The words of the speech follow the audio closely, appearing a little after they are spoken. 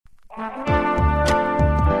You're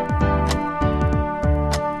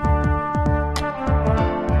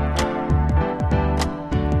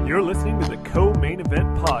listening to the Co-Main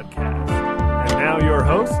Event Podcast. And now your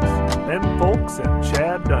hosts, Ben Folks and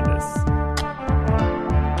Chad Dundas.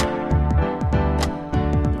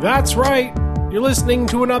 That's right. You're listening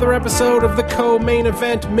to another episode of the Co-Main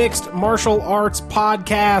Event Mixed Martial Arts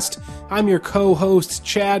Podcast. I'm your co-host,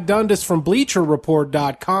 Chad Dundas from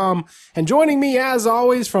BleacherReport.com. And joining me, as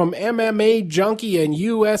always, from MMA Junkie and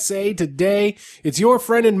USA Today, it's your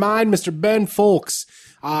friend and mine, Mr. Ben Folks.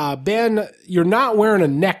 Ben, you're not wearing a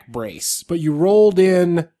neck brace, but you rolled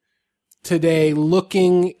in today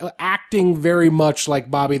acting very much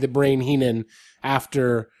like Bobby the Brain Heenan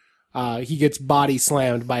after he gets body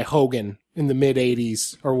slammed by Hogan in the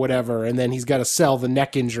mid-'80s or whatever, and then he's got to sell the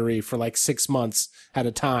neck injury for like 6 months at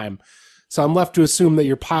a time. So I'm left to assume that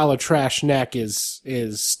your pile of trash neck is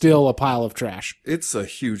still a pile of trash. It's a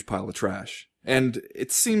huge pile of trash, and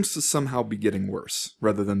it seems to somehow be getting worse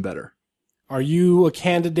rather than better. Are you a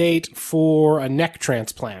candidate for a neck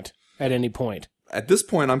transplant at any point? At this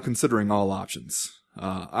point, I'm considering all options.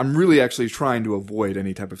 I'm really actually trying to avoid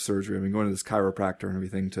any type of surgery. I've been going to this chiropractor and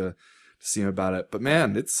everything to see him about it. But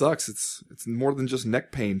man, it sucks. It's more than just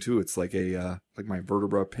neck pain too. It's like like my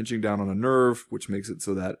vertebra pinching down on a nerve, which makes it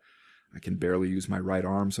so that I can barely use my right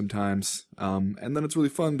arm sometimes. And then it's really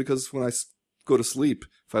fun because when I go to sleep,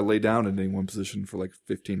 if I lay down in any one position for like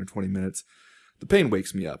 15 or 20 minutes, the pain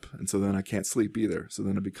wakes me up, and so then I can't sleep either. So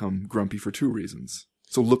then I become grumpy for 2 reasons.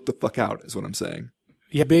 So look the fuck out, is what I'm saying.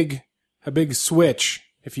 Yeah, a big switch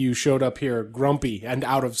if you showed up here grumpy and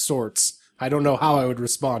out of sorts. I don't know how I would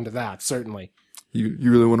respond to that, certainly. You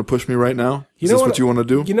really want to push me right now? Is this what you want to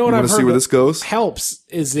do? You know what I've heard? Want to see where this goes? Helps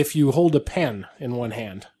is if you hold a pen in one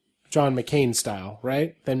hand, John McCain style,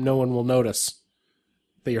 right? Then no one will notice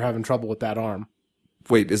that you're having trouble with that arm.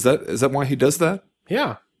 Wait, is that why he does that?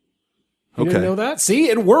 Yeah. You didn't know that? See,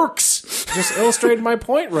 it works. Just illustrated my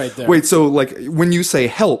point right there. Wait, so like when you say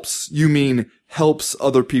helps, you mean helps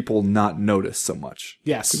other people not notice so much?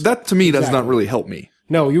 Yes. That to me does not really help me.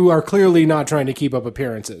 No, you are clearly not trying to keep up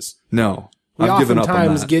appearances. No, I've given up on that. We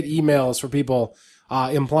oftentimes get emails for people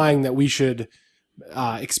implying that we should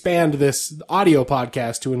expand this audio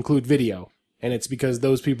podcast to include video, and it's because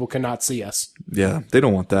those people cannot see us. Yeah, they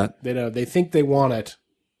don't want that. They think they want it.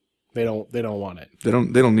 They don't want it. They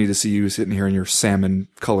don't need to see you sitting here in your salmon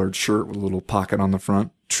colored shirt with a little pocket on the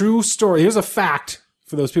front. True story. Here's a fact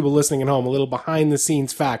for those people listening at home, a little behind the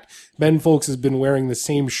scenes fact. Ben Folks has been wearing the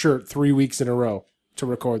same shirt 3 weeks in a row to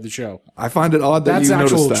record the show. I find it odd that you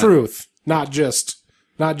noticed that. That's actual truth, not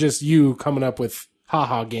just you coming up with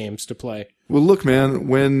haha games to play. Well, look, man,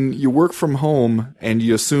 when you work from home and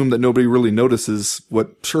you assume that nobody really notices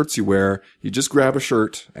what shirts you wear, you just grab a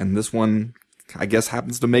shirt, and this one, I guess,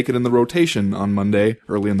 happens to make it in the rotation on Monday,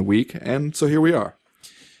 early in the week, and so here we are.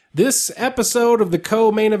 This episode of the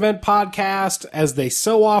Co-Main Event Podcast, as they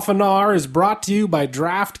so often are, is brought to you by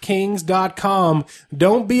DraftKings.com.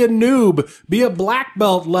 Don't be a noob. Be a black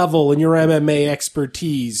belt level in your MMA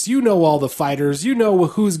expertise. You know all the fighters. You know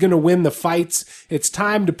who's going to win the fights. It's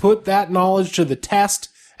time to put that knowledge to the test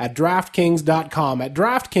at DraftKings.com. At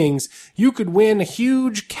DraftKings, you could win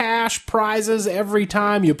huge cash prizes every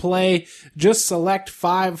time you play. Just select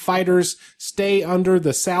 5 fighters, stay under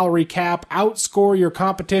the salary cap, outscore your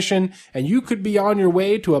competition, and you could be on your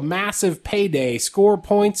way to a massive payday. Score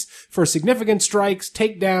points for significant strikes,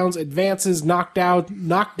 takedowns, advances,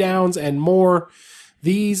 knockdowns, and more.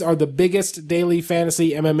 These are the biggest daily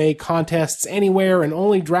fantasy MMA contests anywhere, and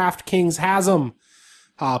only DraftKings has them.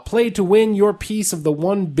 Play to win your piece of the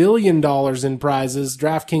 $1 billion in prizes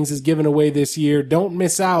DraftKings is giving away this year. Don't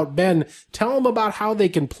miss out. Ben, tell them about how they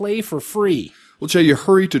can play for free. Well, Jay, you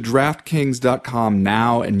hurry to DraftKings.com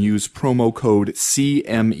now and use promo code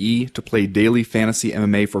CME to play daily fantasy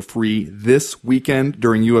MMA for free this weekend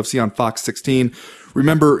during UFC on Fox 16.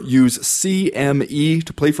 Remember, use CME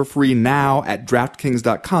to play for free now at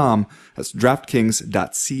DraftKings.com. That's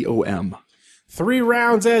DraftKings.com. 3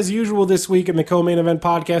 rounds as usual this week in the Co-Main Event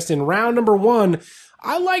Podcast. In round number 1,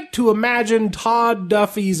 I like to imagine Todd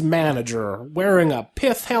Duffy's manager wearing a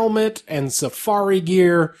pith helmet and safari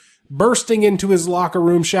gear, bursting into his locker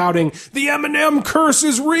room shouting, "The Eminem curse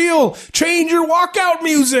is real! Change your walkout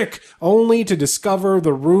music!" Only to discover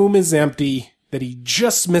the room is empty, that he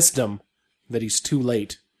just missed him, that he's too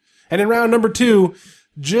late. And in round number 2,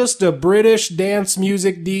 just a British dance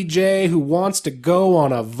music DJ who wants to go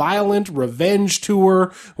on a violent revenge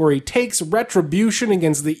tour where he takes retribution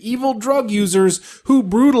against the evil drug users who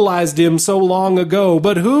brutalized him so long ago.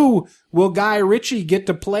 But who? will Guy Ritchie get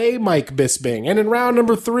to play Mike Bisping? And in round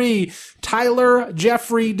number 3, Tyler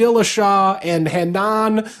Jeffrey Dillashaw and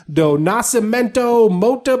Hernan do Nascimento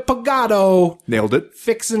Motapagado. Nailed it.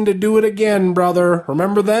 Fixing to do it again, brother.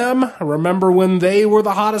 Remember them? Remember when they were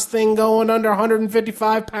the hottest thing going under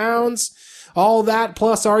 155 pounds? All that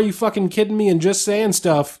plus Are You Fucking Kidding Me and Just Saying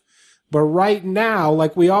Stuff. But right now,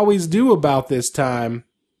 like we always do about this time,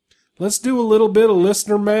 let's do a little bit of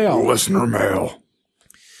listener mail. Listener mail.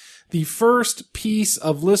 The first piece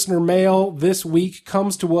of listener mail this week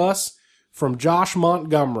comes to us from Josh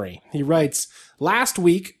Montgomery. He writes, last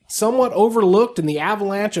week, somewhat overlooked in the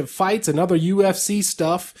avalanche of fights and other UFC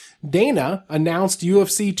stuff, Dana announced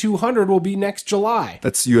UFC 200 will be next July.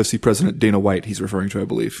 That's UFC President Dana White he's referring to, I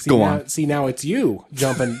believe. Go on. See, now it's you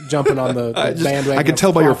jumping on the bandwagon. I could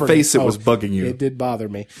tell by your face it was bugging you. It did bother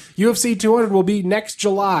me. UFC 200 will be next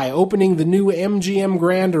July, opening the new MGM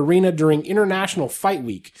Grand Arena during International Fight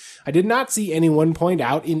Week. I did not see anyone point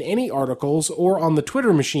out in any articles or on the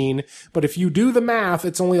Twitter machine, but if you do the math,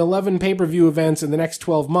 it's only 11 pay-per-view events in the next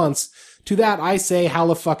 12 months. To that, I say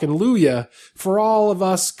hallelujah. For all of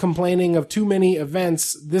us complaining of too many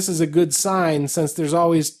events, this is a good sign since there's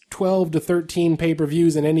always 12 to 13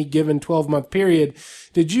 pay-per-views in any given 12-month period.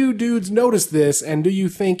 Did you dudes notice this, and do you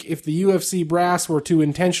think if the UFC brass were to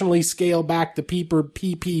intentionally scale back the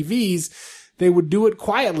PPVs, they would do it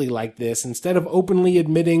quietly like this instead of openly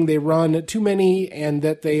admitting they run too many and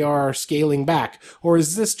that they are scaling back? Or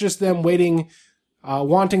is this just them wanting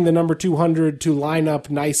the number 200 to line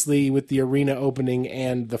up nicely with the arena opening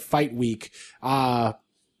and the fight week? I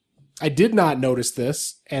did not notice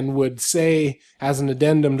this and would say, as an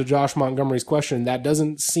addendum to Josh Montgomery's question, that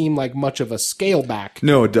doesn't seem like much of a scale back.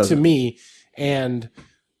 No, it doesn't. To me. And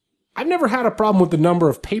I've never had a problem with the number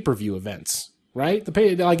of pay-per-view events, right?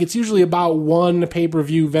 It's usually about one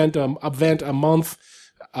pay-per-view event a month.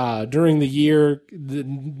 During the year,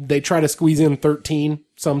 they try to squeeze in 13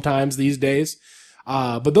 sometimes these days.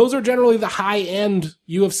 But those are generally the high-end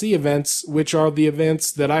UFC events, which are the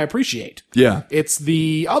events that I appreciate. Yeah. It's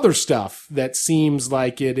the other stuff that seems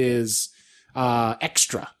like it is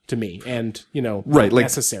extra to me and, right,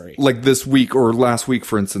 necessary. Like this week or last week,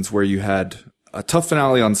 for instance, where you had a tough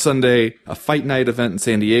finale on Sunday, a fight night event in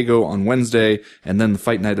San Diego on Wednesday, and then the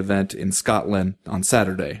fight night event in Scotland on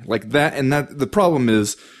Saturday. Like that, and that, the problem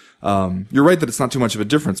is, you're right that it's not too much of a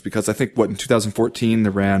difference because I think in 2014 they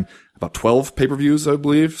ran about 12 pay-per-views, I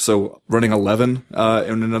believe. So running 11,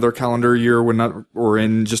 in another calendar year or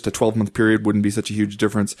in just a 12-month period wouldn't be such a huge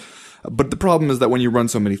difference. But the problem is that when you run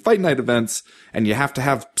so many fight night events and you have to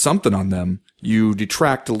have something on them, you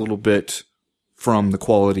detract a little bit from the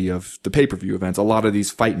quality of the pay-per-view events. A lot of these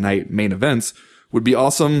fight night main events would be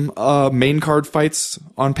awesome, main card fights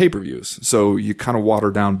on pay-per-views. So you kind of water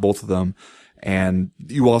down both of them. And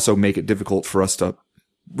you also make it difficult for us to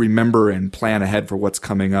remember and plan ahead for what's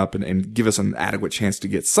coming up and give us an adequate chance to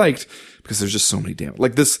get psyched because there's just so many damn,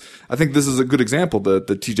 like this. I think this is a good example, the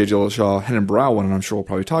TJ Dillashaw, Renan Barão one, and I'm sure we'll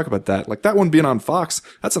probably talk about that. Like that one being on Fox,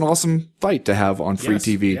 that's an awesome fight to have on free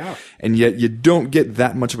TV. Yeah. And yet you don't get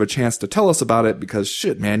that much of a chance to tell us about it because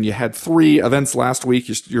shit, man, you had 3 events last week.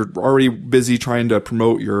 You're already busy trying to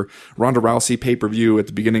promote your Ronda Rousey pay-per-view at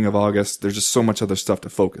the beginning of August. There's just so much other stuff to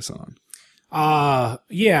focus on.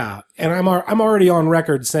 Yeah. And I'm already on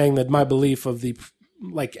record saying that my belief of the,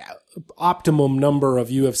 optimum number of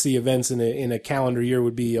UFC events in a calendar year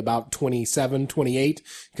would be about 27, 28,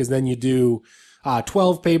 because then you do,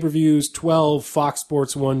 12 pay-per-views, 12 Fox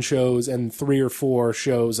Sports 1 shows, and 3 or 4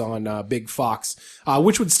 shows on, Big Fox,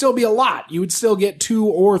 which would still be a lot. You would still get 2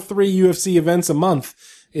 or 3 UFC events a month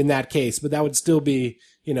in that case, but that would still be,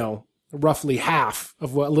 roughly a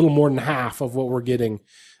little more than half of what we're getting,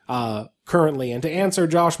 currently. And to answer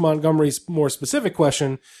Josh Montgomery's more specific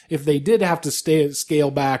question, if they did have to scale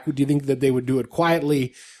back, do you think that they would do it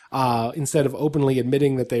quietly, instead of openly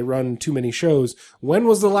admitting that they run too many shows? When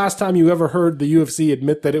was the last time you ever heard the UFC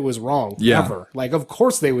admit that it was wrong? Yeah. Ever. Of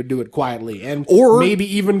course they would do it quietly or maybe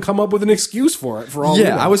even come up with an excuse for it for all.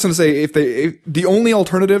 Yeah, I was going to say if the only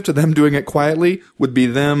alternative to them doing it quietly would be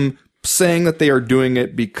them saying that they are doing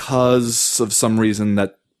it because of some reason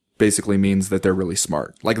that basically means that they're really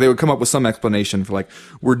smart. Like they would come up with some explanation for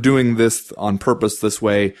we're doing this on purpose this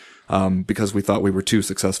way, because we thought we were too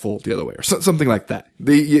successful the other way or something like that.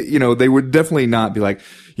 They would definitely not be like,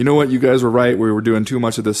 you know what, you guys were right. We were doing too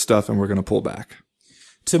much of this stuff and we're going to pull back.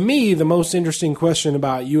 To me, the most interesting question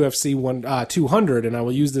about UFC 200, and I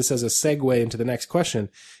will use this as a segue into the next question,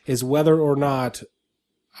 is whether or not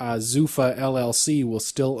Zuffa LLC will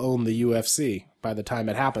still own the UFC. by the time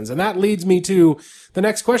it happens. And that leads me to the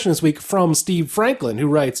next question this week from Steve Franklin, who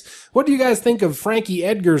writes, what do you guys think of Frankie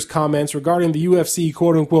Edgar's comments regarding the UFC,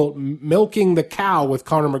 quote unquote, milking the cow with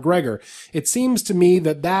Conor McGregor? It seems to me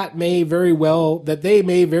that they may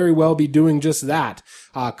very well be doing just that,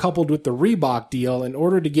 coupled with the Reebok deal in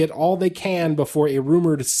order to get all they can before a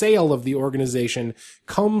rumored sale of the organization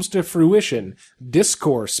comes to fruition.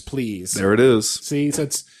 Discourse, please. There it is. See, so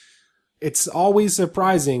it's always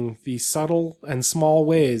surprising the subtle and small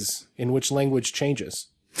ways in which language changes.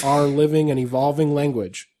 Our living and evolving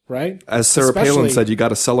language, right? As Sarah Palin said, you got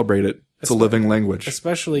to celebrate it. It's a living language.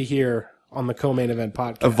 Especially here on the Co-Main Event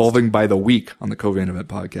podcast. Evolving by the week on the Co-Main Event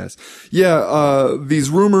podcast. Yeah,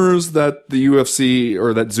 these rumors that the UFC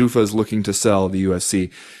or that Zuffa is looking to sell the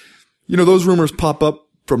UFC, those rumors pop up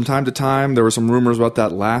from time to time. There were some rumors about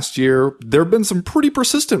that last year. There have been some pretty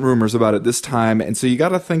persistent rumors about it this time. And so you got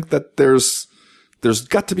to think that there's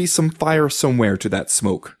got to be some fire somewhere to that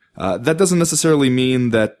smoke. That doesn't necessarily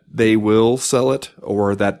mean that they will sell it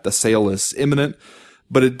or that the sale is imminent,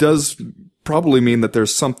 but it does probably mean that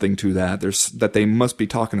there's something to that. That they must be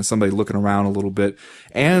talking to somebody, looking around a little bit.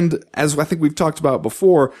 And as I think we've talked about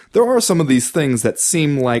before, there are some of these things that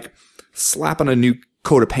seem like slapping a new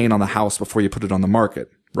coat of paint on the house before you put it on the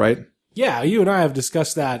market, right? Yeah, you and I have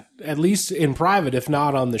discussed that at least in private, if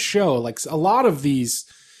not on the show. Like a lot of these,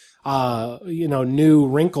 new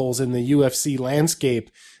wrinkles in the UFC landscape,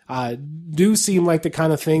 do seem like the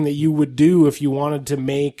kind of thing that you would do if you wanted to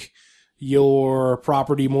make your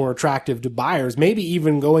property more attractive to buyers. Maybe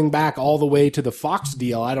even going back all the way to the Fox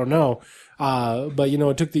deal. I don't know. But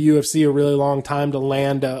it took the UFC a really long time to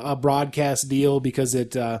land a broadcast deal because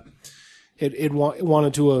it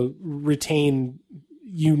wanted to retain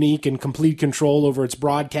unique and complete control over its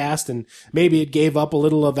broadcast, and maybe it gave up a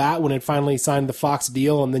little of that when it finally signed the Fox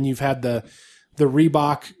deal, and then you've had the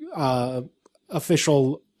Reebok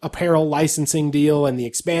official apparel licensing deal and the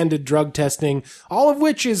expanded drug testing, all of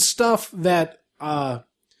which is stuff that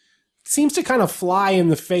seems to kind of fly in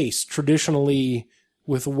the face traditionally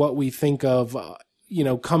with what we think of,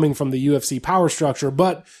 coming from the UFC power structure,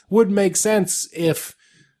 but would make sense if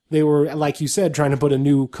they were, like you said, trying to put a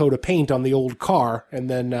new coat of paint on the old car and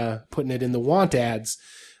then putting it in the want ads.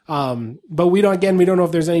 But we don't know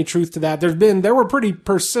if there's any truth to that. There were pretty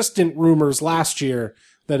persistent rumors last year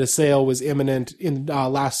that a sale was imminent in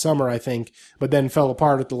last summer, I think, but then fell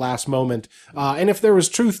apart at the last moment. And if there was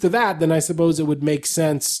truth to that, then I suppose it would make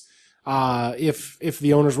sense if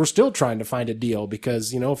the owners were still trying to find a deal,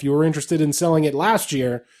 because if you were interested in selling it last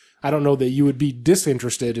year, I don't know that you would be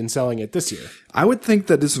disinterested in selling it this year. I would think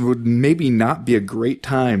that this would maybe not be a great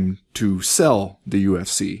time to sell the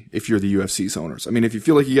UFC if you're the UFC's owners. I mean, if you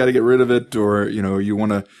feel like you got to get rid of it or, you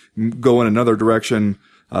want to go in another direction,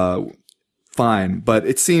 fine. But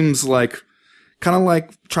it seems like kind of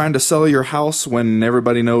like trying to sell your house when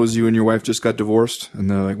everybody knows you and your wife just got divorced. And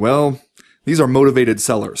they're like, well, these are motivated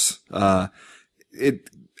sellers.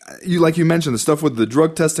 Like you mentioned, the stuff with the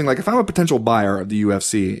drug testing, like if I'm a potential buyer of the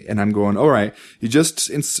UFC and I'm going, all right, you just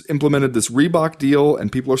implemented this Reebok deal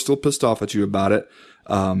and people are still pissed off at you about it.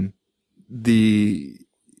 The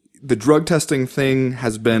drug testing thing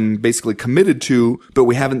has been basically committed to, but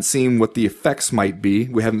we haven't seen what the effects might be.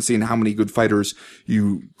 We haven't seen how many good fighters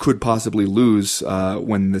you could possibly lose,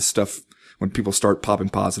 when people start popping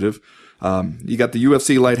positive. You got the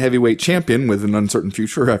UFC light heavyweight champion with an uncertain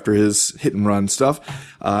future after his hit and run stuff.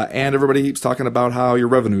 And everybody keeps talking about how your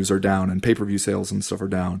revenues are down and pay-per-view sales and stuff are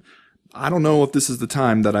down. I don't know if this is the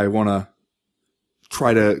time that I want to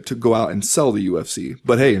try to go out and sell the UFC.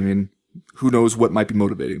 But hey, I mean, who knows what might be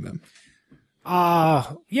motivating them.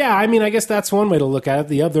 Yeah, I mean, I guess that's one way to look at it.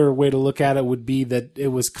 The other way to look at it would be that it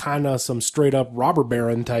was kind of some straight up robber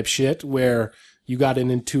baron type shit where you got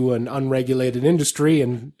into an unregulated industry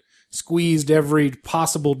and squeezed every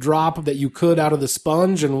possible drop that you could out of the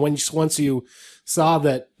sponge. And once you saw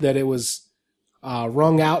that it was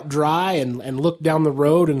wrung out dry and looked down the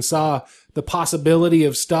road and saw the possibility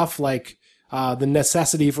of stuff like the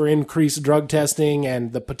necessity for increased drug testing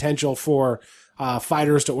and the potential for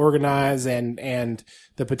fighters to organize and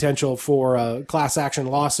the potential for class action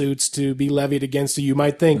lawsuits to be levied against you, you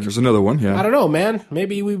might think, there's another one. Yeah, I don't know, man.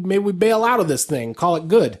 Maybe we bail out of this thing, call it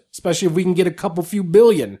good, especially if we can get a few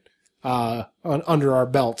billion under our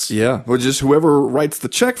belts. Yeah, well, just whoever writes the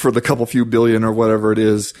check for the couple few billion or whatever it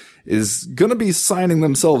is gonna be signing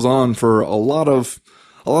themselves on for a lot of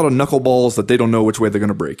knuckleballs that they don't know which way they're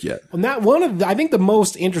gonna break yet. And that I think the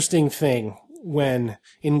most interesting thing when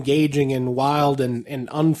engaging in wild and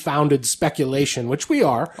unfounded speculation, which we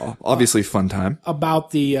are. Obviously fun time.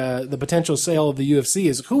 About the potential sale of the UFC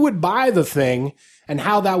is who would buy the thing and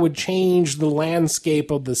how that would change the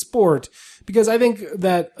landscape of the sport. Because I think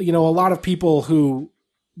that, a lot of people who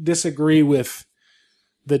disagree with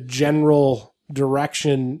the general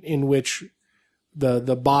direction in which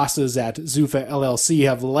the bosses at Zuffa LLC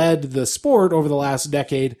have led the sport over the last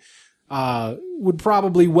decade would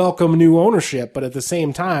probably welcome new ownership. But at the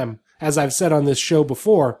same time, as I've said on this show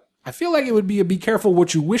before, I feel like it would be a be careful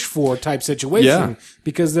what you wish for type situation,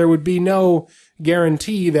 because there would be no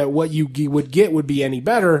guarantee that what you would get would be any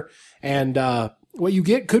better, and what you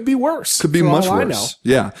get could be worse. Could be much worse.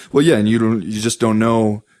 Yeah. Well, yeah, and you just don't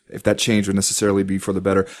know if that change would necessarily be for the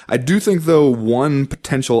better. I do think, though, one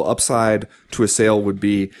potential upside to a sale would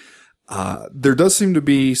be there does seem to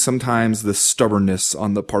be sometimes this stubbornness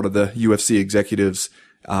on the part of the UFC executives.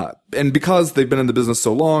 And because they've been in the business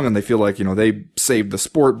so long and they feel like, they saved the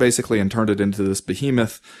sport basically and turned it into this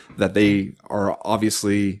behemoth, that they are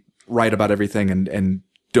obviously right about everything and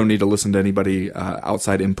don't need to listen to anybody,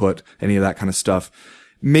 outside input, any of that kind of stuff.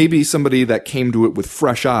 Maybe somebody that came to it with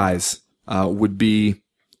fresh eyes, would be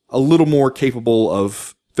a little more capable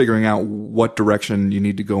of figuring out what direction you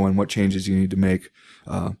need to go and what changes you need to make.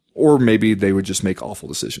 Or maybe they would just make awful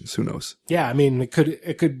decisions. Who knows? Yeah, I mean, it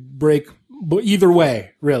could break either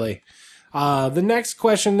way, really. The next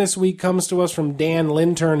question this week comes to us from Dan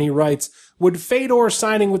Lintern. He writes, would Fedor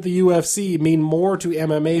signing with the UFC mean more to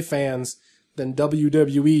MMA fans than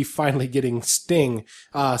WWE finally getting Sting?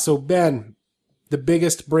 So Ben, the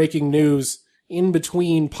biggest breaking news in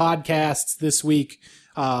between podcasts this week,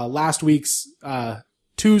 last week's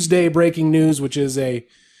Tuesday breaking news, which is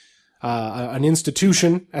an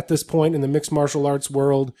institution at this point in the mixed martial arts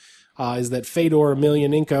world, is that Fedor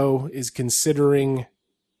Emelianenko is considering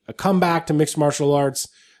a comeback to mixed martial arts,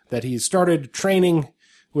 that he's started training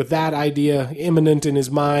with that idea imminent in his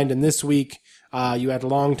mind. And this week, you had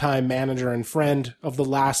longtime manager and friend of the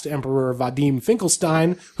last emperor, Vadim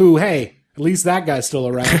Finkelstein, who, hey, at least that guy's still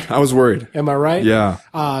around. I was worried. Am I right?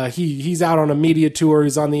 Yeah. He's out on a media tour.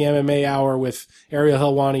 He's on the MMA Hour with Ariel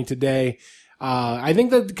Helwani today. I think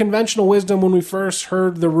that conventional wisdom, when we first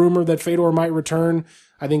heard the rumor that Fedor might return,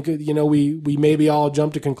 I think, we maybe all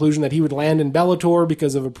jumped to conclusion that he would land in Bellator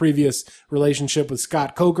because of a previous relationship with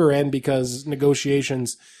Scott Coker and because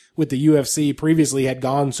negotiations with the UFC previously had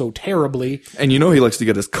gone so terribly. And he likes to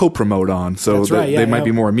get his co-promote on, so they might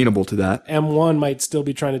be more amenable to that. M1 might still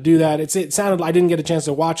be trying to do that. It sounded, I didn't get a chance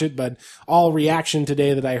to watch it, but all reaction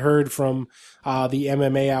today that I heard from the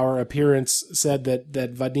MMA Hour appearance said that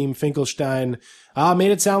Vadim Finkelstein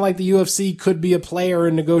made it sound like the UFC could be a player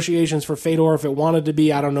in negotiations for Fedor if it wanted to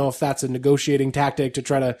be. I don't know if that's a negotiating tactic to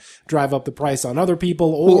try to drive up the price on other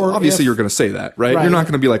people, or well, obviously you're going to say that, right? You're not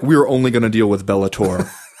going to be like, we're only going to deal with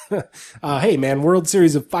Bellator. Hey man, World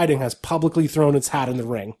Series of Fighting has publicly thrown its hat in the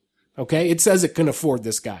ring. Okay? It says it can afford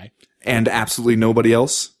this guy. And absolutely nobody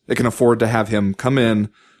else. It can afford to have him come in,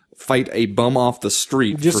 fight a bum off the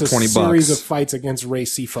street for $20. Just a series of fights against Ray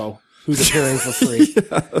Sifo, who's appearing for free.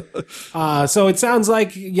 So it sounds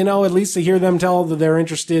like, at least to hear them tell that they're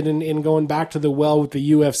interested in going back to the well with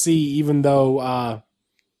the UFC, even though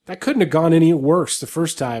that couldn't have gone any worse the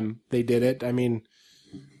first time they did it. I mean,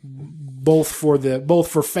 both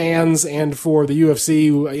for fans and for the UFC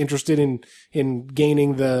who are interested in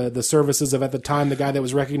gaining the services of, at the time, the guy that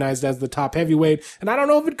was recognized as the top heavyweight. And I don't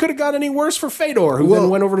know if it could have gone any worse for Fedor, who then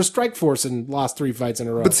went over to Strikeforce and lost 3 fights in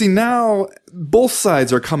a row. But see, now both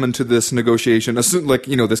sides are coming to this negotiation,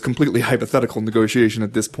 this completely hypothetical negotiation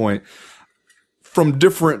at this point, from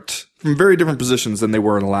very different positions than they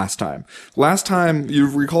were in the last time. Last time, you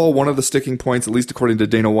recall, one of the sticking points, at least according to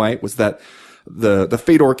Dana White, was that the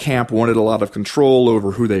Fedor camp wanted a lot of control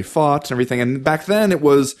over who they fought and everything. And back then it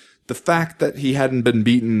was the fact that he hadn't been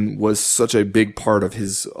beaten was such a big part of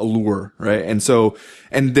his allure, right?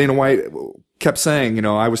 And Dana White kept saying,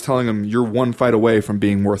 I was telling him, you're one fight away from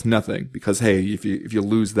being worth nothing, because, hey, if you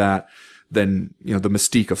lose that, then, the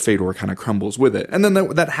mystique of Fedor kind of crumbles with it. And then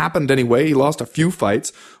that happened anyway. He lost a few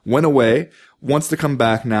fights, went away, wants to come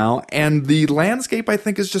back now. And the landscape, I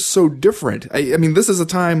think, is just so different. I mean, this is a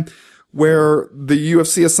time where the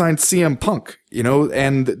UFC assigned CM Punk,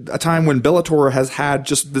 and a time when Bellator has had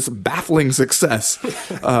just this baffling success,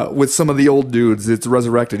 with some of the old dudes. It's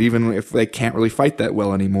resurrected, even if they can't really fight that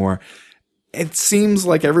well anymore. It seems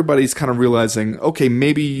like everybody's kind of realizing, okay,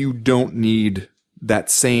 maybe you don't need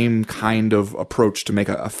that same kind of approach to make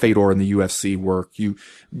a Fedor in the UFC work.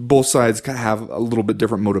 Both sides have a little bit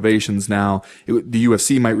different motivations now. The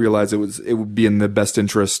UFC might realize it would be in the best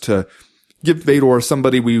interest to give Fedor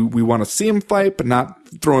somebody we want to see him fight, but not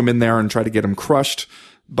throw him in there and try to get him crushed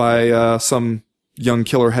by some young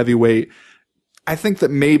killer heavyweight. I think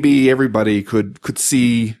that maybe everybody could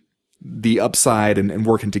see the upside and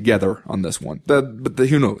working together on this one. But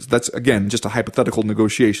who knows? That's, again, just a hypothetical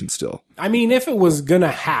negotiation still. I mean, if it was going to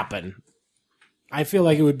happen, I feel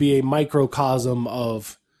like it would be a microcosm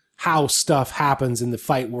of how stuff happens in the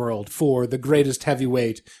fight world for the greatest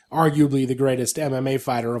heavyweight, arguably the greatest MMA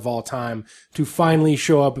fighter of all time, to finally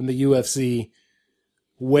show up in the UFC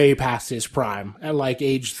way past his prime at like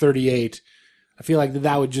age 38. I feel like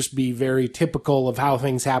that would just be very typical of how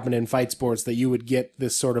things happen in fight sports, that you would get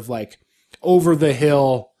this sort of like over the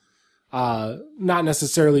hill, not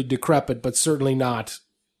necessarily decrepit, but certainly not,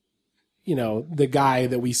 the guy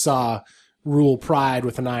that we saw rule Pride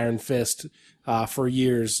with an iron fist for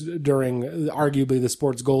years during arguably the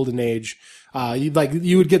sport's golden age.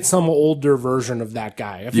 You would get some older version of that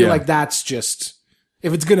guy. I feel like that's just,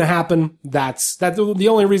 if it's going to happen, that's the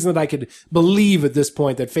only reason that I could believe at this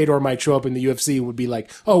point that Fedor might show up in the UFC would be like,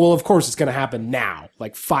 oh, well, of course it's going to happen now,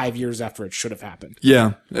 like 5 years after it should have happened.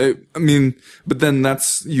 Yeah. I mean, but then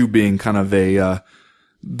that's you being kind of the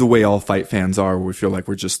way all fight fans are, where we feel like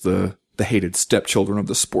we're just the hated stepchildren of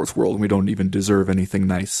the sports world, and we don't even deserve anything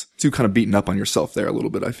nice. So you kind of beating up on yourself there a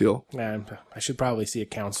little bit, I feel. I should probably see a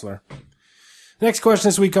counselor. Next question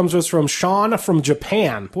this week comes to us from Sean from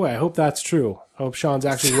Japan. Boy, I hope that's true. I hope Sean's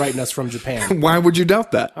actually writing us from Japan. Why would you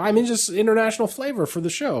doubt that? I mean, just international flavor for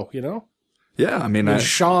the show, Yeah, I mean,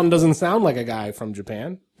 Sean doesn't sound like a guy from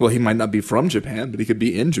Japan. Well, he might not be from Japan, but he could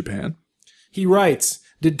be in Japan. He writes,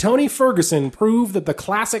 did Tony Ferguson prove that the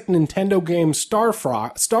classic Nintendo game Star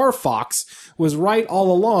Fox was right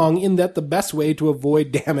all along, in that the best way to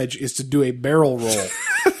avoid damage is to do a barrel roll?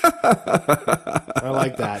 I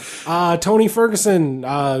like that. Tony Ferguson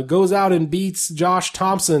goes out and beats Josh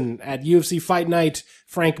Thompson at UFC Fight Night,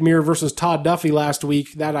 Frank Mir versus Todd Duffy last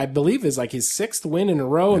week. That, I believe, is like his 6th win in a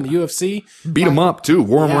row in the UFC. Beat him up, too.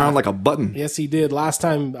 Wore him around like a button. Yes, he did. Last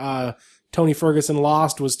time Tony Ferguson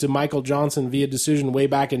lost was to Michael Johnson via decision way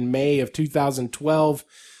back in May of 2012.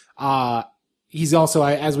 He's also,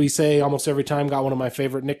 as we say almost every time, got one of my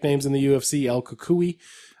favorite nicknames in the UFC, El Kukui.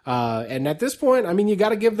 And at this point, I mean, you got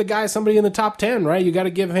to give the guy somebody in the top 10, right? You got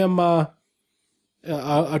to give him a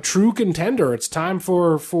true contender. It's time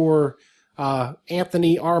for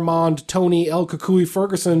Anthony Armand Tony El Kukui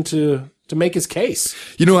Ferguson to make his case.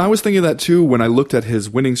 I was thinking that too when I looked at his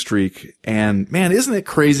winning streak, and man, isn't it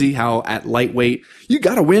crazy how at lightweight you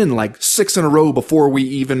gotta win like 6 in a row before we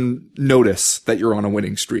even notice that you're on a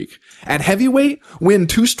winning streak. At heavyweight, win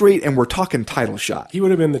 2 straight and we're talking title shot. He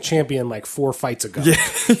would have been the champion like 4 fights ago.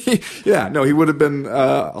 Yeah, no, he would have been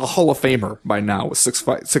a Hall of Famer by now with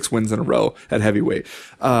 6 wins in a row at heavyweight.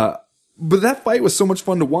 But that fight was so much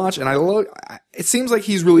fun to watch, and it seems like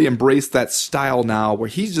he's really embraced that style now, where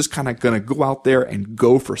he's just kind of going to go out there and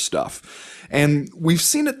go for stuff. And we've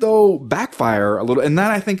seen it, though, backfire a little, and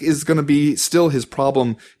that I think is going to be still his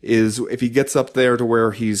problem, is if he gets up there to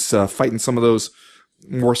where he's fighting some of those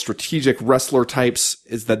more strategic wrestler types,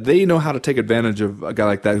 is that they know how to take advantage of a guy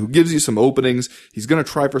like that who gives you some openings. He's going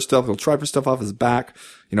to try for stuff. He'll try for stuff off his back.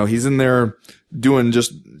 He's in there doing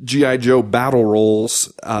just G.I. Joe battle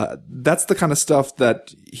rolls. That's the kind of stuff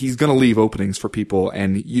that he's going to leave openings for people.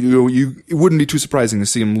 And it wouldn't be too surprising to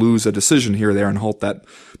see him lose a decision here or there and halt that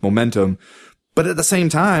momentum. But at the same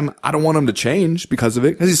time, I don't want him to change because of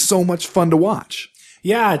it, because he's so much fun to watch.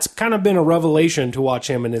 Yeah, it's kind of been a revelation to watch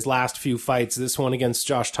him in his last few fights. This one against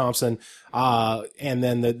Josh Thompson, and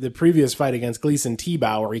then the previous fight against Gleison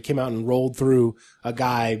Tibau, where he came out and rolled through a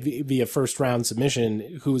guy via first round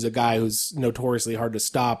submission, who's a guy who's notoriously hard to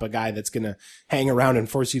stop, a guy that's going to hang around and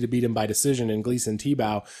force you to beat him by decision in Gleison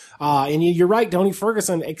Tibau. And you're right, Tony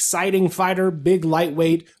Ferguson, exciting fighter, big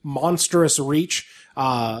lightweight, monstrous reach.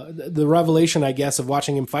 The revelation, I guess, of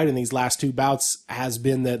watching him fight in these last 2 bouts has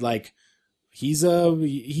been that, like,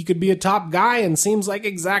 he could be a top guy, and seems like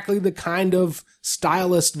exactly the kind of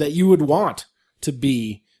stylist that you would want to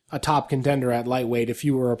be a top contender at lightweight if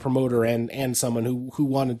you were a promoter and someone who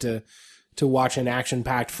wanted to watch an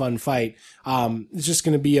action-packed fun fight. It's just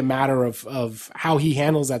going to be a matter of how he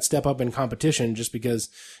handles that step up in competition, just because,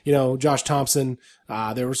 Josh Thompson,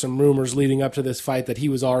 there were some rumors leading up to this fight that he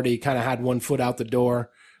was already kind of had one foot out the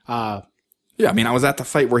door. Yeah, I mean, I was at the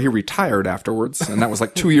fight where he retired afterwards, and that was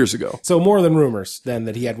like 2 years ago. So more than rumors, then,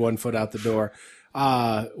 that he had one foot out the door.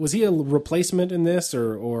 Was he a replacement in this,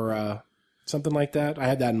 or Something like that. I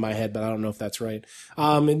had that in my head, but I don't know if that's right.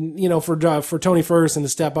 And you know, for Tony Ferguson to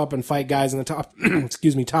step up and fight guys in the top,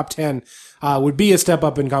 top 10, would be a step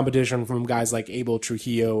up in competition from guys like Abel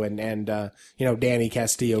Trujillo and Danny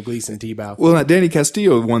Castillo, Gleason Tebow. Well, that Danny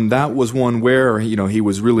Castillo one, that was one where, he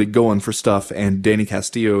was really going for stuff, and Danny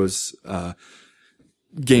Castillo's,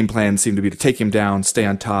 game plan seemed to be to take him down, stay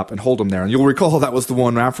on top, and hold him there. And you'll recall that was the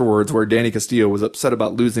one afterwards where Danny Castillo was upset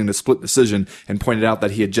about losing the split decision and pointed out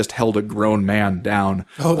that he had just held a grown man down.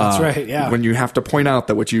 Oh, that's right, yeah. When you have to point out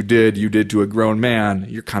that what you did to a grown man,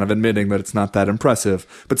 you're kind of admitting that it's not that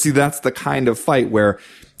impressive. But see, that's the kind of fight where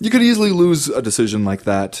you could easily lose a decision like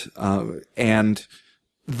that, and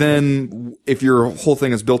then if your whole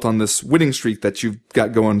thing is built on this winning streak that you've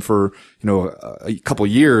got going for, a couple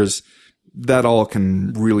years, that all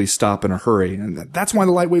can really stop in a hurry. And that's why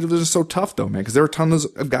the lightweight division is so tough though, man, because there are tons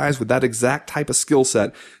of guys with that exact type of skill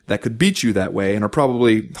set that could beat you that way and are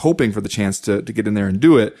probably hoping for the chance to get in there and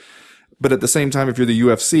do it. But at the same time, if you're the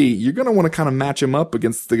UFC, you're going to want to kind of match him up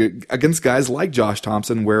against guys like Josh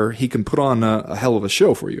Thompson, where he can put on a hell of a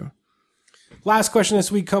show for you. Last question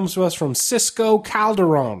this week comes to us from Cisco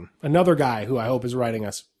Calderon, another guy who I hope is writing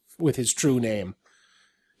us with his true name.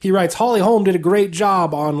 He writes, Holly Holm did a great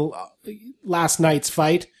job on last night's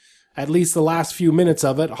fight, at least the last few minutes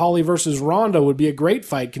of it. Holly versus Ronda would be a great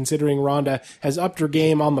fight considering Ronda has upped her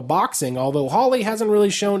game on the boxing, although Holly hasn't really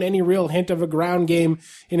shown any real hint of a ground game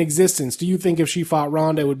in existence. Do you think if she fought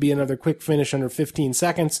Ronda, it would be another quick finish under 15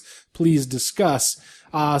 seconds? Please discuss.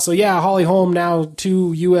 Holly Holm now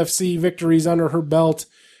 2 UFC victories under her belt.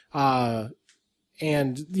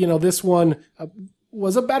 This one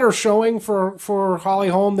was a better showing for Holly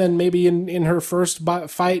Holm than maybe in her first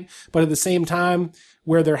fight. But at the same time,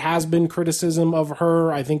 where there has been criticism of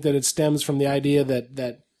her, I think that it stems from the idea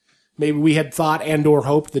that maybe we had thought and or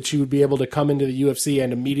hoped that she would be able to come into the UFC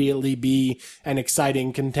and immediately be an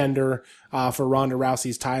exciting contender for Ronda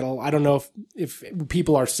Rousey's title. I don't know if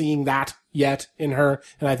people are seeing that yet in her,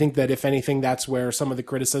 and I think that if anything, that's where some of the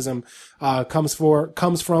criticism comes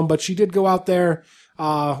from. But she did go out there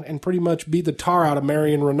and pretty much beat the tar out of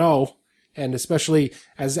Marion Renault. And especially,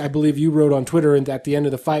 as I believe you wrote on Twitter, and at the end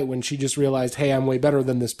of the fight, when she just realized, hey, I'm way better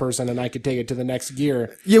than this person and I could take it to the next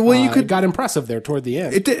gear. Yeah, well, it got impressive there toward the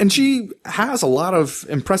end. It did, and she has a lot of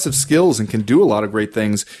impressive skills and can do a lot of great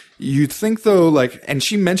things. You'd think, though, and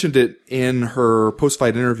she mentioned it in her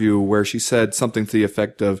post-fight interview where she said something to the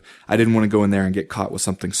effect of, I didn't want to go in there and get caught with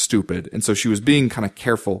something stupid. And so she was being kind of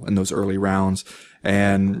careful in those early rounds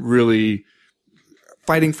and really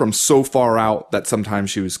fighting from so far out that sometimes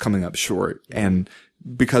she was coming up short. And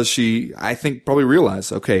because she, I think, probably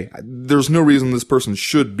realized, okay, there's no reason this person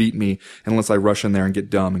should beat me unless I rush in there and get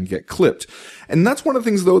dumb and get clipped. And that's one of the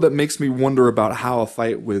things, though, that makes me wonder about how a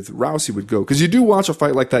fight with Rousey would go. Because you do watch a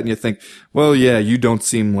fight like that and you think, well, yeah, you don't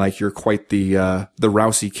seem like you're quite the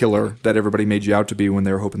Rousey killer that everybody made you out to be when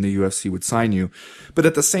they were hoping the UFC would sign you. But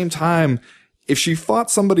at the same time, if she fought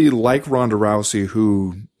somebody like Ronda Rousey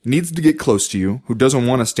who needs to get close to you, who doesn't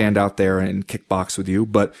want to stand out there and kickbox with you,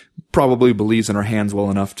 but probably believes in her hands well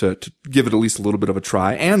enough to give it at least a little bit of a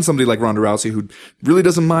try, and somebody like Ronda Rousey who really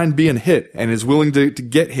doesn't mind being hit and is willing to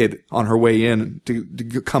get hit on her way in to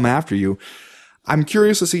come after you, I'm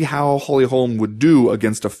curious to see how Holly Holm would do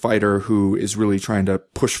against a fighter who is really trying to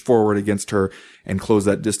push forward against her and close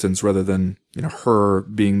that distance rather than, her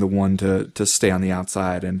being the one to stay on the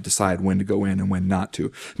outside and decide when to go in and when not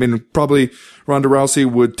to. I mean, probably Ronda Rousey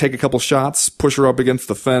would take a couple shots, push her up against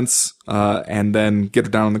the fence, and then get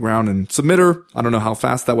her down on the ground and submit her. I don't know how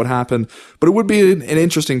fast that would happen, but it would be an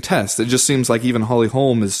interesting test. It just seems like even Holly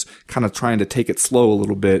Holm is kind of trying to take it slow a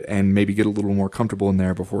little bit and maybe get a little more comfortable in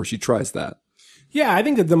there before she tries that. Yeah, I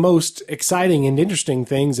think that the most exciting and interesting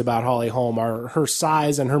things about Holly Holm are her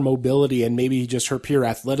size and her mobility and maybe just her pure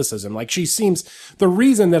athleticism. Like, she seems, the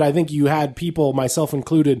reason that I think you had people, myself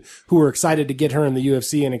included, who were excited to get her in the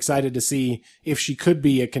UFC and excited to see if she could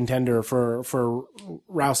be a contender for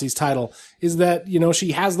Rousey's title is that,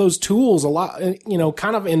 she has those tools a lot,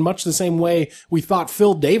 kind of in much the same way we thought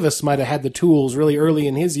Phil Davis might have had the tools really early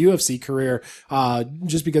in his UFC career,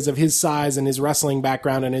 just because of his size and his wrestling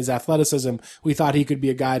background and his athleticism. We thought he could be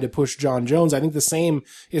a guy to push John Jones. I think the same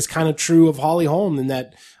is kind of true of Holly Holm in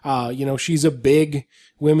that, she's a big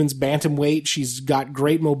women's bantamweight. She's got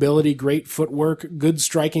great mobility, great footwork, good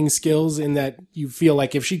striking skills in that you feel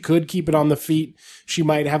like if she could keep it on the feet, she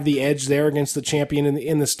might have the edge there against the champion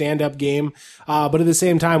in the stand-up game. But at the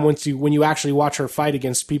same time, when you actually watch her fight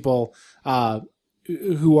against people,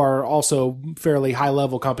 who are also fairly high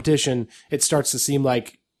level competition, it starts to seem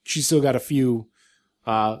like she's still got a few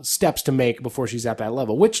steps to make before she's at that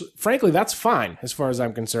level, which frankly, that's fine as far as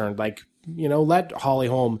I'm concerned. Like, let Holly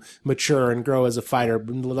Holm mature and grow as a fighter.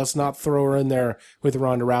 Let's not throw her in there with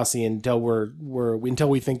Ronda Rousey until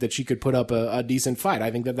we think that she could put up a decent fight.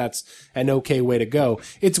 I think that that's an okay way to go.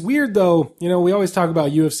 It's weird though. We always talk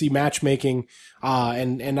about UFC matchmaking,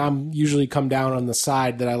 and I'm usually come down on the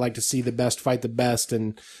side that I like to see the best fight the best.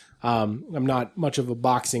 And, I'm not much of a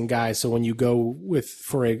boxing guy. So when you go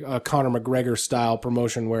for a Conor McGregor style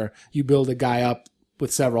promotion where you build a guy up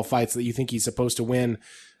with several fights that you think he's supposed to win,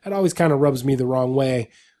 it always kind of rubs me the wrong way.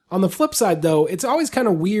 On the flip side, though, it's always kind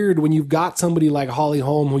of weird when you've got somebody like Holly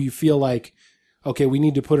Holm who you feel like, okay, we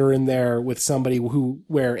need to put her in there with somebody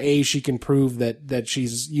where A, she can prove that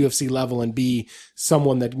she's UFC level, and B,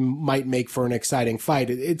 someone that might make for an exciting fight.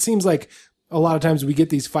 It seems like a lot of times we get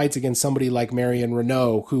these fights against somebody like Marion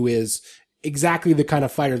Renault, who is exactly the kind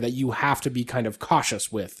of fighter that you have to be kind of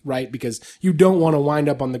cautious with, right? Because you don't want to wind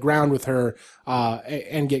up on the ground with her,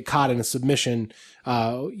 and get caught in a submission,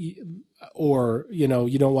 or,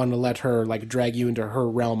 you don't want to let her like drag you into her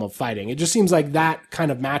realm of fighting. It just seems like that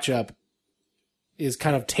kind of matchup is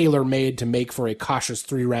kind of tailor-made to make for a cautious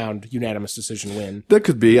 3-round unanimous decision win. That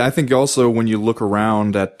could be. I think also when you look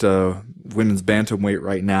around at, women's bantamweight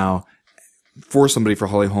right now, for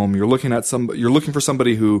Holly Holm, you're looking for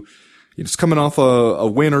somebody who, it's coming off a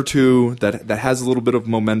win or two that has a little bit of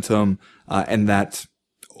momentum, and that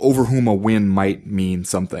over whom a win might mean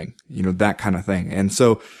something, that kind of thing. And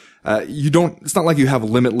so, it's not like you have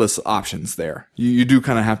limitless options there. You do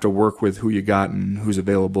kind of have to work with who you got and who's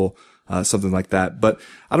available, something like that. But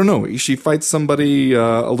I don't know. She fights somebody,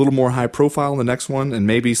 a little more high profile in the next one, and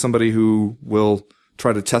maybe somebody who will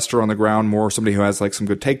try to test her on the ground more, somebody who has like some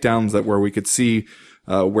good takedowns where we could see,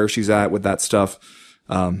 where she's at with that stuff.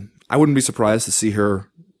 I wouldn't be surprised to see her,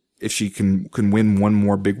 if she can win one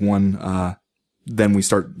more big one, then we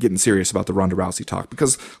start getting serious about the Ronda Rousey talk.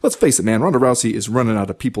 Because let's face it, man, Ronda Rousey is running out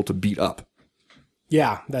of people to beat up.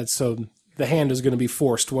 Yeah, that's so. The hand is going to be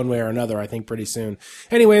forced one way or another, I think, pretty soon.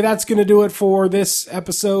 Anyway, that's going to do it for this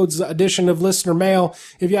episode's edition of Listener Mail.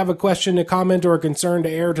 If you have a question, a comment, or a concern to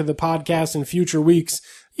air to the podcast in future weeks,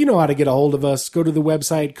 you know how to get a hold of us. Go to the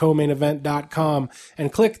website, comainevent.com,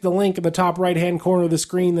 and click the link in the top right-hand corner of the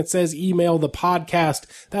screen that says email the podcast.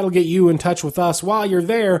 That'll get you in touch with us. While you're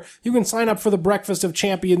there, you can sign up for the Breakfast of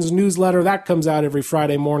Champions newsletter. That comes out every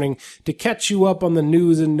Friday morning to catch you up on the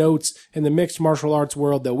news and notes in the mixed martial arts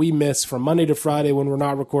world that we miss from Monday to Friday when we're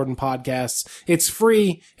not recording podcasts. It's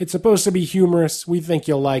free. It's supposed to be humorous. We think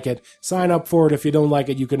you'll like it. Sign up for it. If you don't like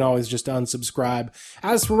it, you can always just unsubscribe.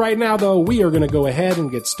 As for right now, though, we are going to go ahead and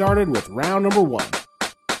get started with round number 1.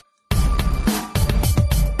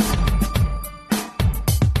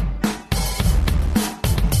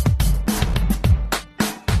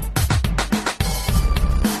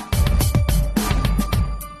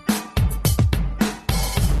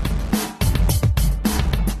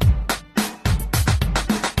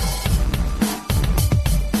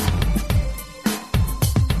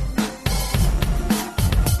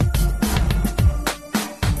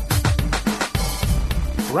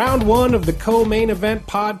 Round 1 of the Co-Main Event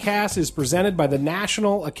podcast is presented by the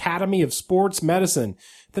National Academy of Sports Medicine.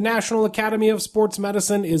 The National Academy of Sports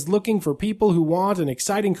Medicine is looking for people who want an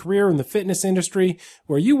exciting career in the fitness industry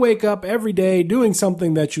where you wake up every day doing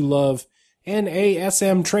something that you love.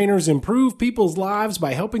 NASM trainers improve people's lives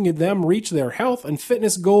by helping them reach their health and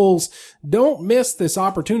fitness goals. Don't miss this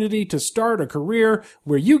opportunity to start a career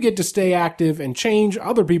where you get to stay active and change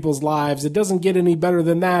other people's lives. It doesn't get any better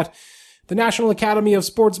than that. The National Academy of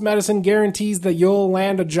Sports Medicine guarantees that you'll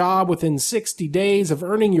land a job within 60 days of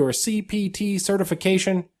earning your CPT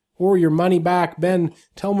certification or your money back. Ben,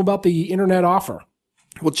 tell them about the internet offer.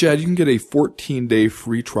 Well, Chad, you can get a 14-day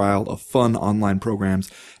free trial of fun online programs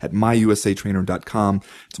at myusatrainer.com.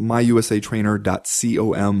 It's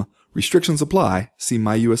myusatrainer.com. Restrictions apply. See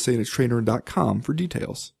myusatrainer.com for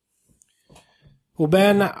details. Well,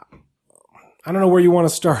 Ben, I don't know where you want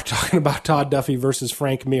to start talking about Todd Duffy versus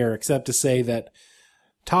Frank Mir, except to say that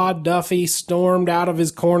Todd Duffy stormed out of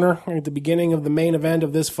his corner at the beginning of the main event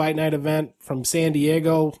of this Fight Night event from San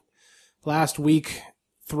Diego last week,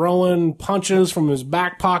 throwing punches from his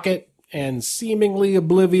back pocket and seemingly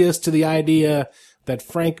oblivious to the idea that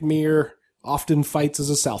Frank Mir often fights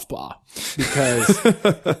as a southpaw, because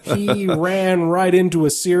he ran right into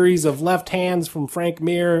a series of left hands from Frank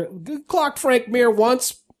Mir, clocked Frank Mir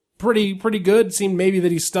once, pretty good. Seemed maybe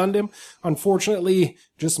that he stunned him. Unfortunately,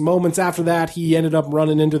 just moments after that, he ended up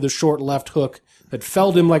running into the short left hook that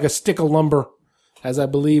felled him like a stick of lumber. as I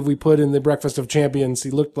believe we put in the Breakfast of Champions.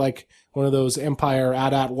 He looked like one of those Empire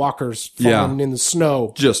AT-AT walkers falling in the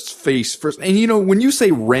snow. Just face first. And you know, when you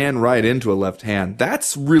say ran right into a left hand,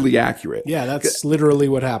 that's really accurate. Yeah, that's literally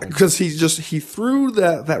what happened. Because he threw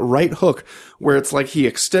that right hook where it's like he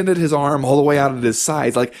extended his arm all the way out at his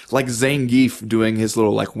sides, like Zangief doing his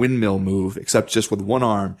little like windmill move, except just with one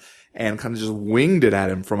arm, and kind of just winged it at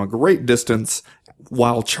him from a great distance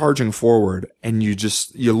while charging forward. And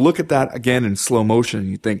you look at that again in slow motion and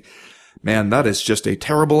you think, man, that is just a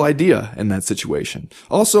terrible idea in that situation.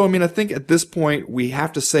 Also, I mean, I think at this point we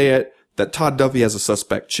have to say it that Todd Duffy has a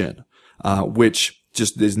suspect chin, which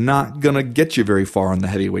just is not going to get you very far in the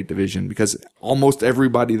heavyweight division because almost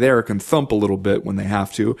everybody there can thump a little bit when they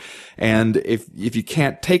have to. And if you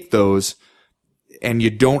can't take those and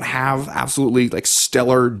you don't have absolutely like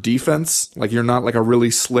stellar defense, like you're not like a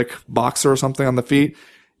really slick boxer or something on the feet,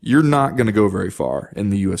 you're not going to go very far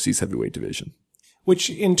in the UFC's heavyweight division.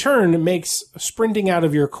 Which in turn makes sprinting out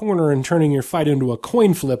of your corner and turning your fight into a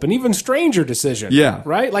coin flip an even stranger decision. Yeah.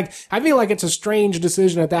 Right? Like, I feel like it's a strange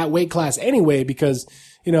decision at that weight class anyway, because,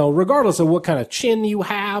 you know, regardless of what kind of chin you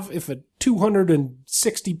have, if a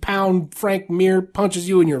 260-pound Frank Mir punches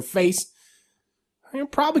you in your face, you're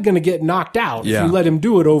probably going to get knocked out if you let him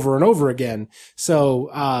do it over and over again.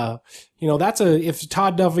 So, you know, if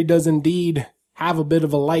Todd Duffy does indeed have a bit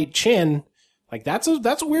of a light chin, like that's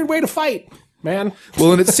a weird way to fight. Man.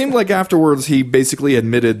 Well, and it seemed like afterwards he basically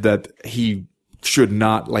admitted that he should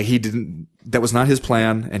not, like that was not his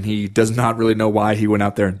plan, and he does not really know why he went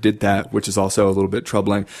out there and did that, which is also a little bit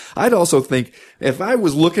troubling. I'd also think if I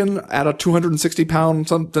was looking at a 260-pound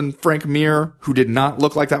something Frank Mir, who did not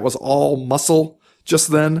look like that was all muscle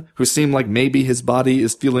just then, who seemed like maybe his body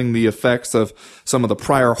is feeling the effects of some of the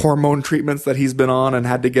prior hormone treatments that he's been on and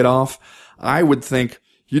had to get off, I would think,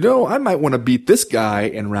 you know, I might want to beat this guy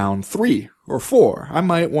in round 3 or 4. I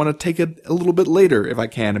might want to take it a little bit later if I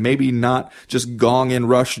can, and maybe not just gong and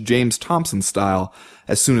rush James Thompson style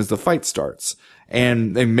as soon as the fight starts.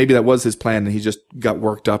 And maybe that was his plan and he just got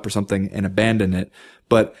worked up or something and abandoned it.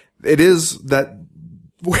 But it is that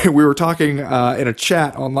we were talking in a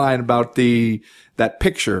chat online about that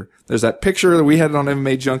picture. There's that picture that we had on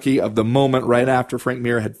MMA Junkie of the moment right after Frank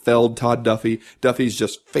Mir had felled Todd Duffy. Duffy's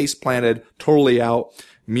just face planted, totally out.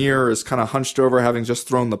 Mir is kind of hunched over, having just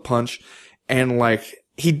thrown the punch. And like,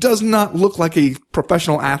 he does not look like a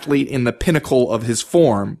professional athlete in the pinnacle of his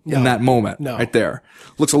form in that moment. No. Right there.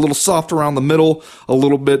 Looks a little soft around the middle, a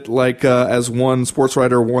little bit like, as one sports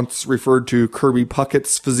writer once referred to Kirby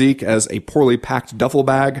Puckett's physique as a poorly packed duffel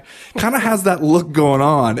bag. Kind of has that look going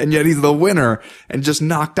on, and yet he's the winner and just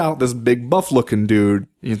knocked out this big buff looking dude.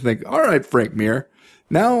 You think, all right, Frank Mir.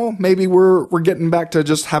 Now maybe we're getting back to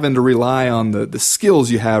just having to rely on the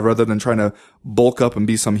skills you have rather than trying to bulk up and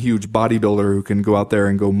be some huge bodybuilder who can go out there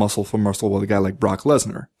and go muscle for muscle with a guy like Brock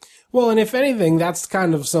Lesnar. Well, and if anything, that's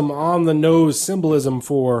kind of some on-the-nose symbolism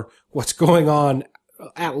for what's going on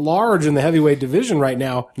at large in the heavyweight division right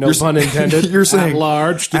now. No pun intended. You're saying at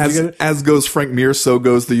large. As goes Frank Mir, so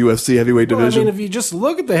goes the UFC heavyweight division. I mean, if you just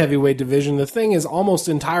look at the heavyweight division, the thing is almost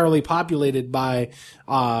entirely populated by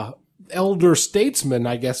elder statesmen,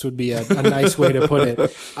 I guess would be a nice way to put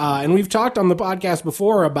it. And we've talked on the podcast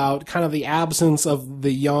before about kind of the absence of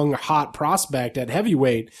the young, hot prospect at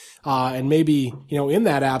heavyweight. And maybe, you know, in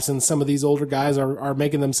that absence, some of these older guys are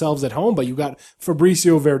making themselves at home. But you got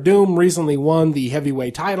Fabricio Verdum recently won the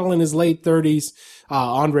heavyweight title in his late 30s.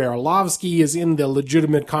 Andrei Arlovsky is in the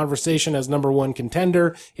legitimate conversation as number one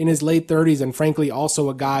contender in his late 30s, and frankly also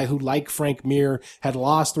a guy who, like Frank Mir, had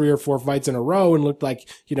lost 3 or 4 fights in a row and looked like,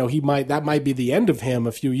 you know, that might be the end of him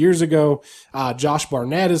a few years ago. Josh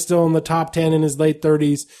Barnett is still in the top 10 in his late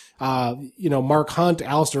 30s. You know, Mark Hunt,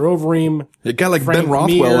 Alistair Overeem. A guy like Ben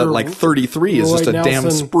Rothwell at like 33 is just a damn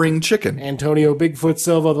spring chicken. Antonio Bigfoot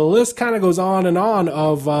Silva. The list kind of goes on and on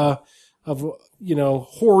of, you know,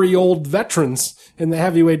 hoary old veterans in the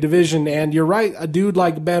heavyweight division. And you're right, a dude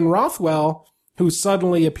like Ben Rothwell, who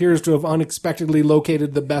suddenly appears to have unexpectedly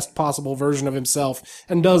located the best possible version of himself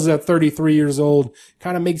and does at 33 years old,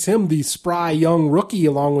 kind of makes him the spry young rookie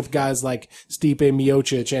along with guys like Stipe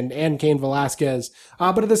Miocic and Cain Velasquez.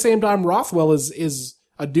 But at the same time, Rothwell is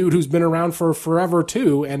a dude who's been around for forever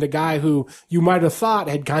too, and a guy who you might have thought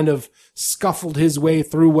had kind of scuffled his way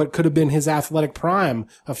through what could have been his athletic prime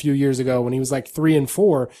a few years ago when he was like 3 and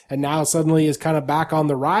 4, and now suddenly is kind of back on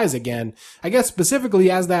the rise again. I guess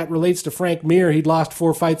specifically as that relates to Frank Mir, he'd lost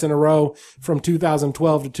 4 fights in a row from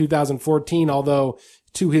 2012 to 2014, although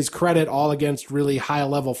to his credit, all against really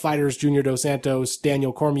high-level fighters, Junior Dos Santos,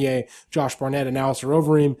 Daniel Cormier, Josh Barnett, and Alistair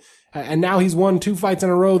Overeem. And now he's won 2 fights in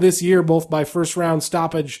a row this year, both by first-round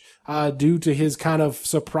stoppage, due to his kind of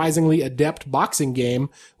surprisingly adept boxing game.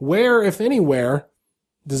 Where, if anywhere,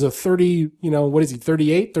 does a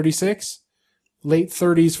 38, 36? Late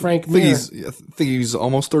 30s Frank Mir. I think he's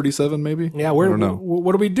almost 37, maybe. Yeah, I don't know.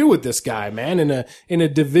 What do we do with this guy, man? In a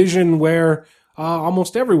division where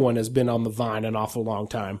almost everyone has been on the vine an awful long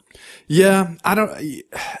time. Yeah,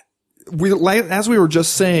 as we were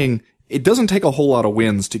just saying, it doesn't take a whole lot of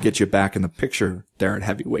wins to get you back in the picture there at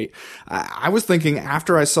heavyweight. I was thinking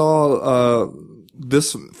after I saw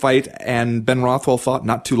this fight and Ben Rothwell fought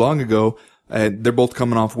not too long ago, they're both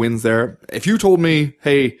coming off wins there. If you told me,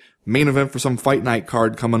 hey, main event for some fight night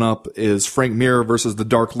card coming up is Frank Mir versus the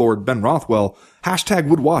Dark Lord Ben Rothwell, hashtag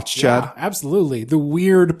would watch, Chad. Yeah, absolutely. The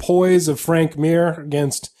weird poise of Frank Mir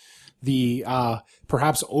against the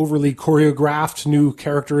perhaps overly choreographed new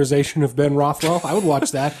characterization of Ben Rothwell. I would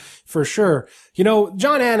watch that for sure. You know,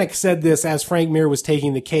 John Anik said this as Frank Mir was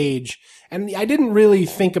taking the cage, and I didn't really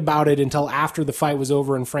think about it until after the fight was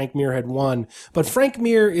over and Frank Mir had won. But Frank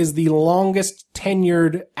Mir is the longest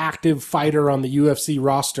tenured active fighter on the UFC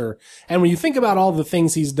roster. And when you think about all the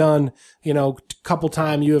things he's done, you know,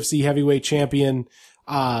 couple-time UFC heavyweight champion,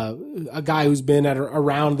 a guy who's been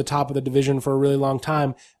around the top of the division for a really long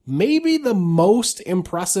time, maybe the most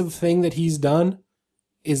impressive thing that he's done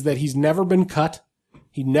is that he's never been cut.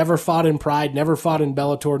 He never fought in Pride, never fought in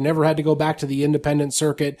Bellator, never had to go back to the independent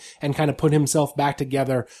circuit and kind of put himself back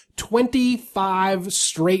together. 25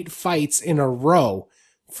 straight fights in a row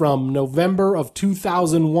from November of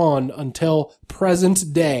 2001 until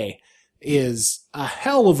present day is a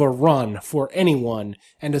hell of a run for anyone,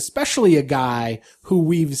 and especially a guy who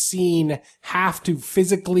we've seen have to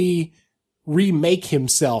physically remake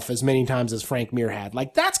himself as many times as Frank Mir had.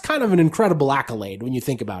 Like, that's kind of an incredible accolade when you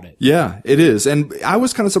think about it. Yeah, it is. And I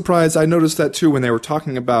was kind of surprised. I noticed that too when they were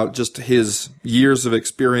talking about just his years of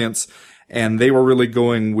experience, and they were really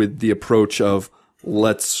going with the approach of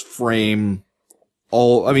let's frame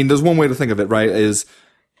there's one way to think of it, right? Is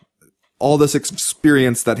all this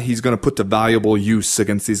experience that he's going to put to valuable use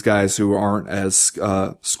against these guys who aren't as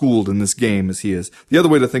schooled in this game as he is. The other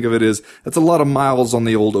way to think of it is that's a lot of miles on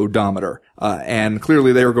the old odometer. And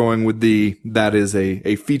clearly they were going with that is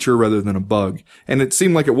a feature rather than a bug. And it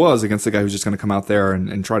seemed like it was against the guy who's just going to come out there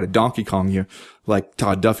and try to Donkey Kong you like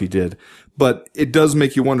Todd Duffy did. But it does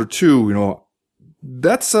make you wonder too, you know,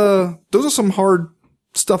 those are some hard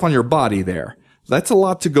stuff on your body there. That's a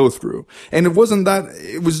lot to go through. And it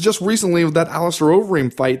was just recently with that Alistair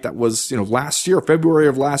Overeem fight that was, you know, last year, February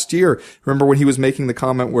of last year. Remember when he was making the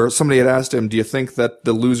comment where somebody had asked him, do you think that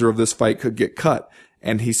the loser of this fight could get cut?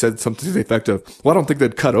 And he said something to the effect of, well, I don't think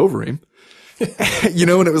they'd cut Overeem. You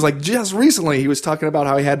know, and it was like just recently he was talking about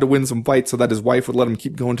how he had to win some fights so that his wife would let him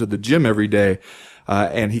keep going to the gym every day.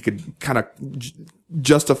 And he could kind of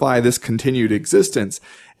justify this continued existence.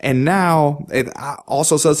 And now it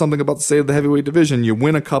also says something about the state of the heavyweight division. You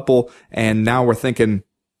win a couple, and now we're thinking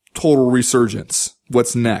total resurgence.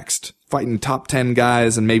 What's next? Fighting top 10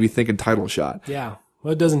 guys and maybe thinking title shot. Yeah.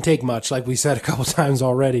 Well, it doesn't take much, like we said a couple times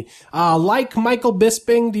already. Like Michael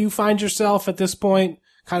Bisping, do you find yourself at this point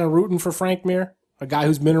kind of rooting for Frank Mir? A guy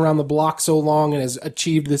who's been around the block so long and has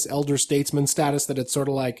achieved this elder statesman status that it's sort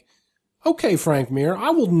of like, okay, Frank Mir, I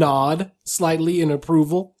will nod slightly in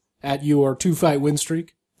approval at your 2-fight win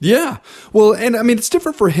streak. Yeah. Well, and I mean, it's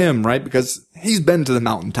different for him, right? Because he's been to the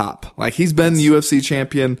mountaintop. Like, he's been the UFC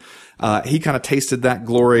champion. He kind of tasted that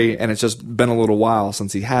glory, and it's just been a little while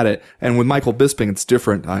since he had it. And with Michael Bisping, it's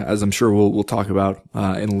different, as I'm sure we'll talk about,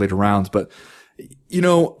 in later rounds. But, you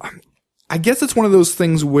know, I guess it's one of those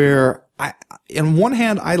things where on one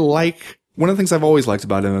hand, one of the things I've always liked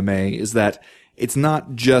about MMA is that it's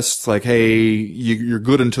not just like, hey, you're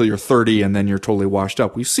good until you're 30 and then you're totally washed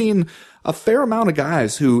up. We've seen a fair amount of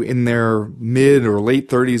guys who in their mid or late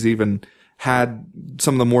 30s even had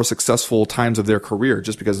some of the more successful times of their career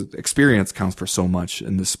just because experience counts for so much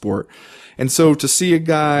in this sport. And so to see a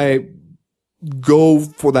guy go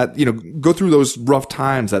for that, you know, go through those rough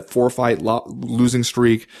times, that 4-fight losing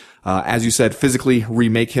streak, as you said, physically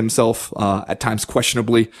remake himself, at times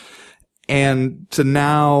questionably, and to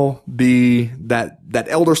now be that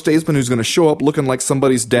elder statesman who's going to show up looking like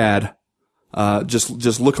somebody's dad,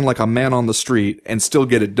 just looking like a man on the street and still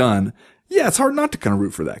get it done. Yeah, it's hard not to kind of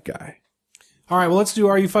root for that guy. All right, well, let's do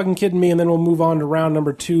Are You Fucking Kidding Me? And then we'll move on to round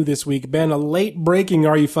number 2 this week. Ben, a late breaking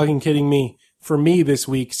Are You Fucking Kidding Me for me this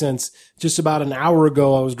week, since just about an hour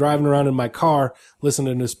ago I was driving around in my car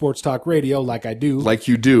listening to sports talk radio like I do. Like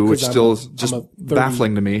you do, which still is just I'm a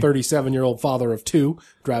baffling to me. 37-year-old father of two,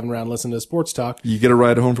 driving around listening to sports talk. You get a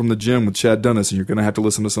ride home from the gym with Chad Dunnis, and you're going to have to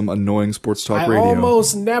listen to some annoying sports talk radio. I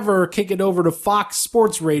almost never kick it over to Fox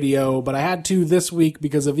Sports Radio, but I had to this week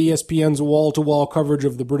because of ESPN's wall-to-wall coverage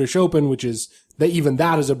of the British Open, which is, even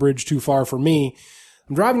that is a bridge too far for me.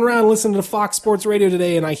 I'm driving around listening to Fox Sports Radio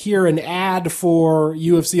today, and I hear an ad for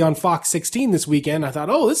UFC on Fox 16 this weekend. I thought,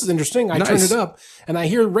 oh, this is interesting. I turned it up, and I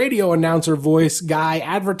hear radio announcer voice guy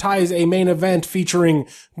advertise a main event featuring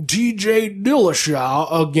TJ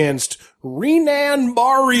Dillashaw against Renan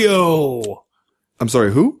Barrio. I'm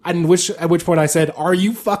sorry, who? At which point I said, are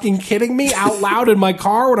you fucking kidding me, out loud in my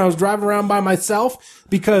car when I was driving around by myself?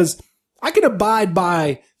 Because I could abide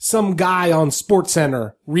by some guy on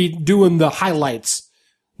SportsCenter doing the highlights,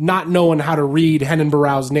 not knowing how to read Renan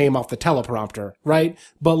Barrio's name off the teleprompter, right?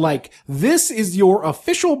 But like, this is your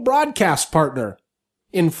official broadcast partner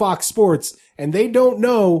in Fox Sports, and they don't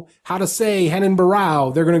know how to say Renan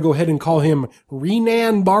Barrio. They're going to go ahead and call him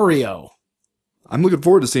Renan Barrio. I'm looking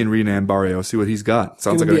forward to seeing Renan Barrio, see what he's got.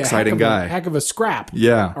 Sounds like an exciting guy. Heck of a scrap.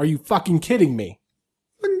 Yeah. Are you fucking kidding me?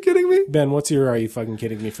 Fucking kidding me? Ben, what's your are you fucking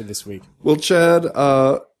kidding me for this week? Well, Chad,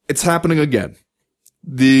 it's happening again.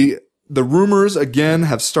 The rumors again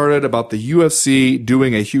have started about the UFC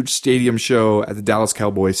doing a huge stadium show at the Dallas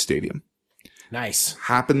Cowboys Stadium. Nice.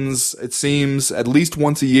 Happens, it seems, at least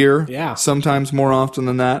once a year. Yeah. Sometimes more often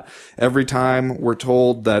than that. Every time we're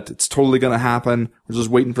told that it's totally going to happen. We're just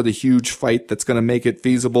waiting for the huge fight that's going to make it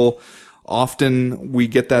feasible. Often we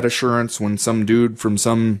get that assurance when some dude from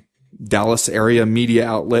some Dallas area media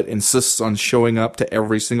outlet insists on showing up to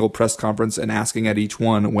every single press conference and asking at each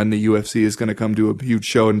one when the UFC is going to come do a huge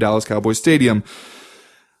show in Dallas Cowboys Stadium.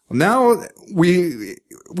 Now we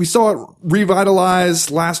saw it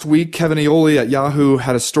revitalized last week. Kevin Aioli at Yahoo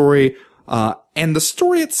had a story, and the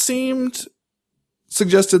story, it seemed,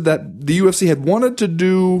 suggested that the UFC had wanted to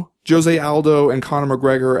do Jose Aldo and Conor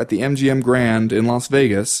McGregor at the MGM Grand in Las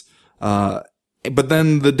Vegas, but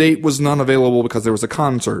then the date was not available because there was a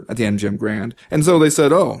concert at the MGM Grand. And so they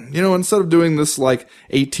said, oh, instead of doing this like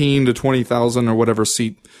 18 to 20,000 or whatever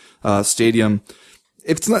seat, stadium,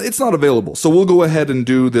 it's not available. So we'll go ahead and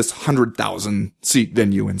do this 100,000 seat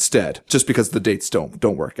venue instead, just because the dates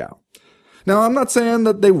don't work out. Now, I'm not saying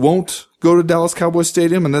that they won't go to Dallas Cowboys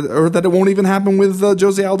Stadium or that it won't even happen with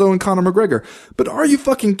Jose Aldo and Conor McGregor. But are you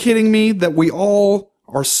fucking kidding me that we all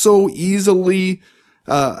are so easily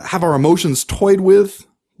have our emotions toyed with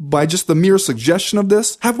by just the mere suggestion of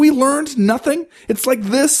this? Have we learned nothing? It's like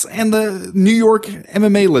this and the New York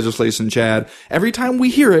MMA legislation, Chad. Every time we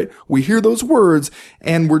hear it, we hear those words,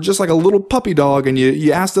 and we're just like a little puppy dog, and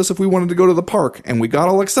you asked us if we wanted to go to the park, and we got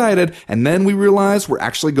all excited, and then we realized we're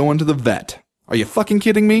actually going to the vet. Are you fucking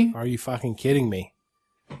kidding me? Are you fucking kidding me?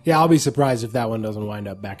 Yeah, I'll be surprised if that one doesn't wind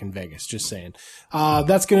up back in Vegas, just saying.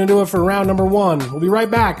 That's going to do it for round number 1. We'll be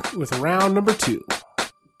right back with round number 2.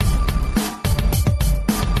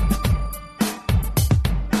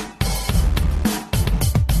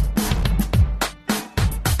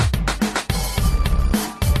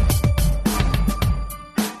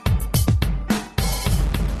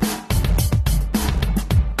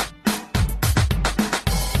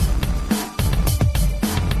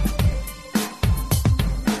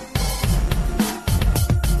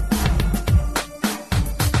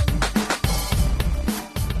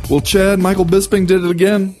 Well, Chad, Michael Bisping did it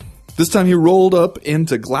again. This time he rolled up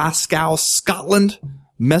into Glasgow, Scotland,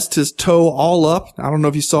 messed his toe all up. I don't know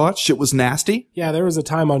if you saw it. Shit was nasty. Yeah, there was a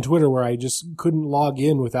time on Twitter where I just couldn't log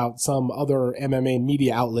in without some other MMA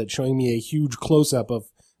media outlet showing me a huge close-up of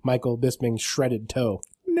Michael Bisping's shredded toe.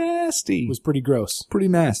 Nasty. It was pretty gross. Pretty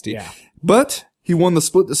nasty. Yeah. But he won the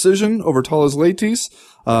split decision over Talis Leitis,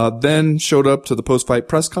 then showed up to the post-fight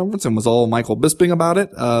press conference and was all Michael Bisping about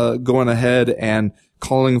it, going ahead and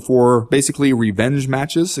calling for basically revenge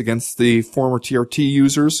matches against the former TRT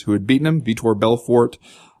users who had beaten him, Vitor Belfort,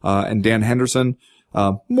 and Dan Henderson.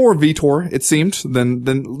 More Vitor, it seemed,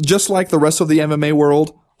 than just like the rest of the MMA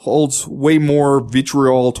world, holds way more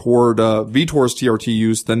vitriol toward, Vitor's TRT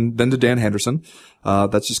use than to Dan Henderson.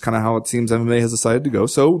 That's just kind of how it seems MMA has decided to go.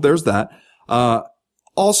 So there's that.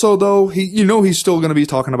 Also though, he's still going to be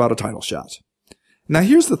talking about a title shot. Now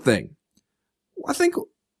here's the thing. I think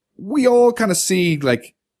we all kind of see,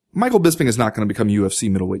 like, Michael Bisping is not going to become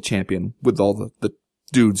UFC middleweight champion with all the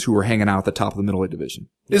dudes who are hanging out at the top of the middleweight division.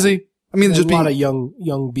 Yeah. Is he? I mean, there's a lot of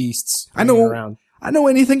young beasts. I know around. I know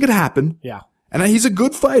anything could happen. Yeah. And he's a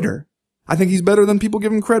good fighter. I think he's better than people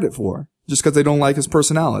give him credit for. just because they don't like his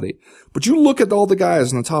personality. But you look at all the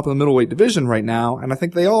guys in the top of the middleweight division right now, and I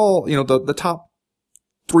think they all, the top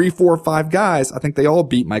 3, 4, 5 guys, I think they all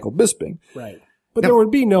beat Michael Bisping. Right. But there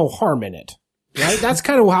would be no harm in it. Right? That's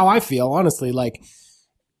kind of how I feel, honestly. Like,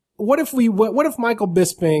 what if Michael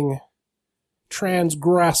Bisping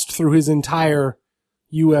transgressed through his entire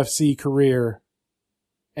UFC career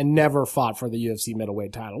and never fought for the UFC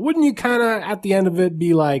middleweight title? Wouldn't you kind of, at the end of it,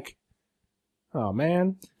 be like, oh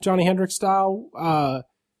man, Johnny Hendricks style?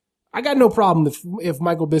 I got no problem if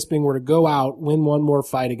Michael Bisping were to go out, win one more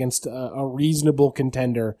fight against a reasonable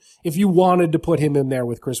contender, if you wanted to put him in there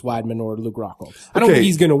with Chris Weidman or Luke Rockhold. I don't think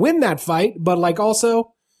he's going to win that fight, but like I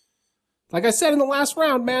said in the last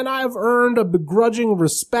round, man, I've earned a begrudging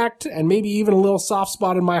respect and maybe even a little soft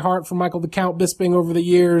spot in my heart for Michael the Count Bisping over the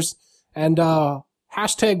years, and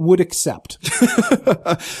hashtag would accept.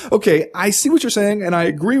 Okay, I see what you're saying, and I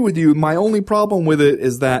agree with you. My only problem with it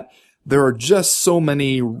is that there are just so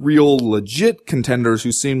many real legit contenders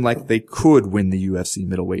who seem like they could win the UFC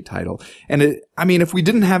middleweight title. And if we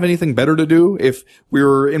didn't have anything better to do, if we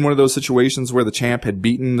were in one of those situations where the champ had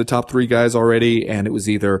beaten the top 3 guys already, and it was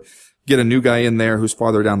either get a new guy in there who's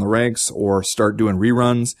farther down the ranks or start doing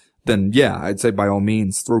reruns, then yeah, I'd say by all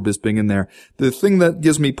means throw Bisping in there. The thing that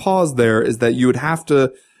gives me pause there is that you would have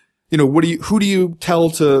to, who do you tell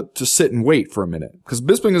to sit and wait for a minute? Because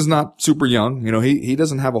Bisping is not super young. He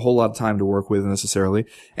doesn't have a whole lot of time to work with necessarily.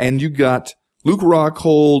 And you got Luke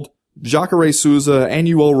Rockhold, Jacare Souza, and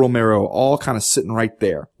Yoel Romero all kind of sitting right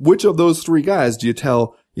there. Which of those 3 guys do you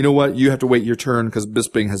tell, you know what, you have to wait your turn because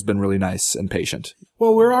Bisping has been really nice and patient?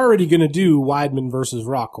 Well, we're already going to do Weidman versus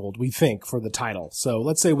Rockhold, we think, for the title. So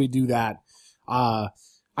let's say we do that. I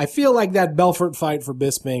feel like that Belfort fight for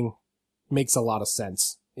Bisping makes a lot of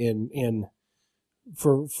sense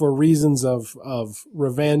for reasons of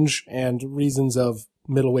revenge and reasons of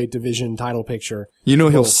middleweight division title picture.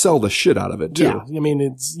 He'll sell the shit out of it too. Yeah, I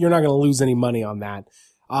mean, you're not going to lose any money on that.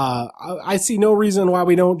 I see no reason why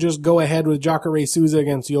we don't just go ahead with Jacare Souza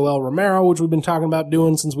against Yoel Romero, which we've been talking about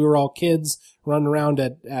doing since we were all kids, running around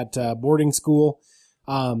at boarding school.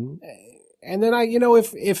 And then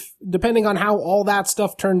if depending on how all that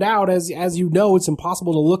stuff turned out, as it's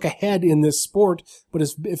impossible to look ahead in this sport. But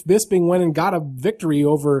if Bisping went and got a victory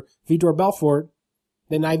over Vitor Belfort,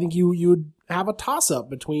 then I think you would have a toss up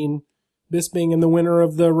between Bisping and the winner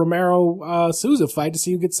of the Romero Souza fight to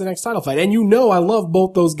see who gets the next title fight. And I love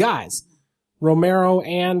both those guys. Romero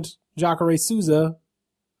and Jacare Souza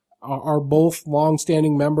are both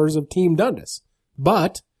long-standing members of Team Dundas.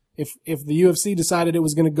 But if the UFC decided it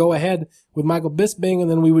was going to go ahead with Michael Bisping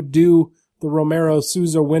and then we would do the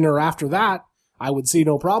Romero-Souza winner after that, I would see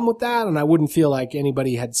no problem with that, and I wouldn't feel like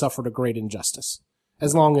anybody had suffered a great injustice.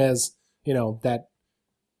 As long as, that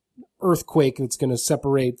earthquake that's going to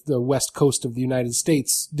separate the west coast of the United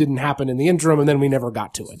States didn't happen in the interim, and then we never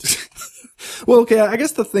got to it. Well, okay, I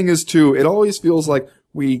guess the thing is, too, it always feels like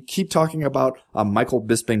we keep talking about a Michael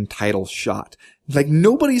Bisping title shot. Like,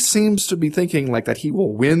 nobody seems to be thinking like that he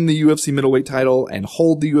will win the UFC middleweight title and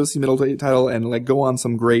hold the UFC middleweight title and like go on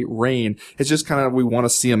some great reign. It's just kind of, we want to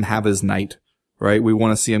see him have his night, right? We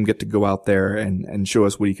want to see him get to go out there and show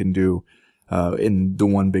us what he can do, in the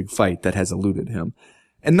one big fight that has eluded him.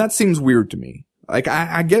 And that seems weird to me. Like,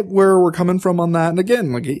 I get where we're coming from on that. And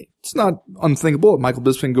again, like, it's not unthinkable if Michael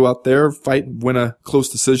Bisping go out there, fight, win a close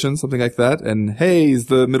decision, something like that, and hey, he's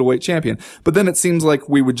the middleweight champion. But then it seems like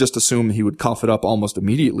we would just assume he would cough it up almost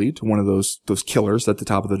immediately to one of those killers at the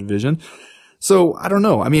top of the division. So, I don't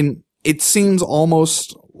know. I mean, it seems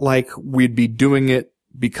almost like we'd be doing it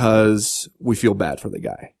because we feel bad for the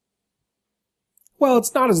guy. Well,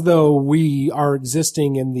 it's not as though we are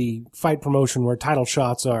existing in the fight promotion where title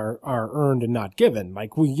shots are earned and not given.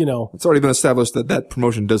 Like, it's already been established that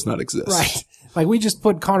promotion does not exist. Right. Like, we just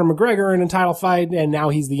put Conor McGregor in a title fight, and now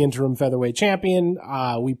he's the interim featherweight champion.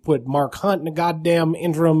 We put Mark Hunt in a goddamn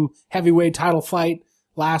interim heavyweight title fight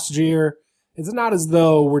last year. It's not as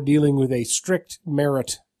though we're dealing with a strict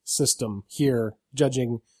merit system here,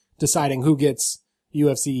 deciding who gets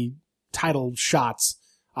UFC title shots.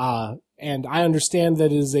 And I understand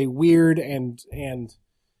that it is a weird and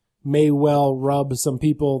may well rub some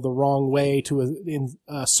people the wrong way to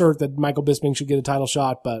assert that Michael Bisping should get a title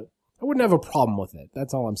shot, but I wouldn't have a problem with it.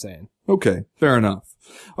 That's all I'm saying. Okay, fair enough.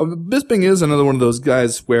 Bisping is another one of those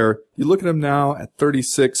guys where you look at him now at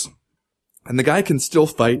 36, and the guy can still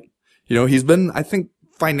fight. He's been, I think,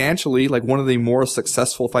 financially like one of the more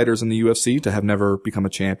successful fighters in the UFC to have never become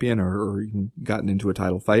a champion or even gotten into a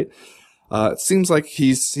title fight. It seems like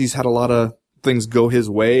he's had a lot of things go his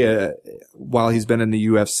way while he's been in the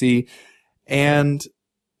UFC, and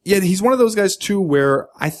Yeah, he's one of those guys too where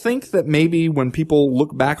I think that maybe when people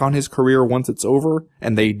look back on his career once it's over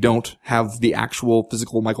and they don't have the actual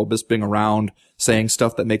physical Michael Bisping around saying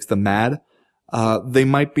stuff that makes them mad, they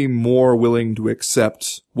might be more willing to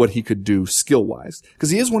accept what he could do skill-wise. Because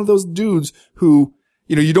he is one of those dudes who,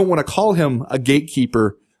 you don't want to call him a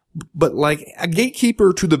gatekeeper, but like a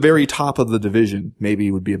gatekeeper to the very top of the division, maybe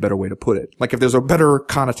would be a better way to put it. Like if there's a better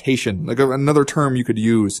connotation, like another term you could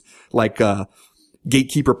use, like,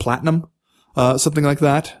 gatekeeper platinum, something like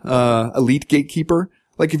that, elite gatekeeper.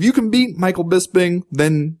 Like if you can beat Michael Bisping,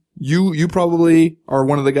 then you probably are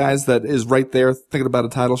one of the guys that is right there thinking about a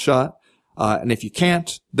title shot. And if you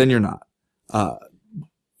can't, then you're not.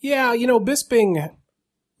 Yeah, Bisping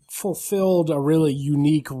fulfilled a really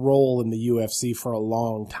unique role in the UFC for a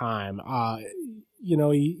long time.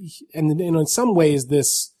 In some ways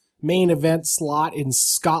this main event slot in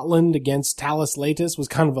Scotland against Talis Latis was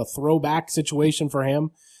kind of a throwback situation for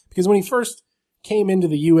him, because when he first came into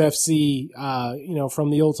the UFC,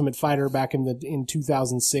 from the Ultimate Fighter back in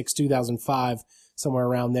 2006, 2005, somewhere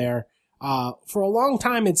around there, for a long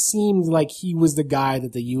time it seemed like he was the guy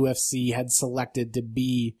that the UFC had selected to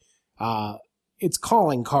be its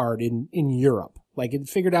calling card in Europe. Like it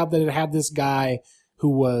figured out that it had this guy who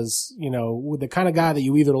was, the kind of guy that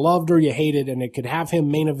you either loved or you hated, and it could have him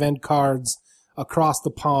main event cards across the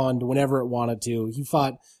pond whenever it wanted to. He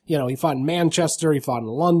fought in Manchester, he fought in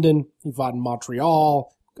London, he fought in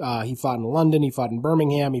Montreal, he fought in London, he fought in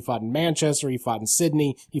Birmingham, he fought in Manchester, he fought in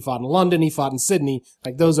Sydney, he fought in London, he fought in Sydney.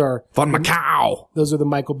 Like fought in Macau. Those are the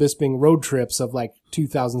Michael Bisping road trips of like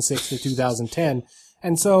 2006 to 2010.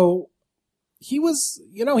 And so he was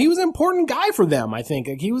an important guy for them, I think.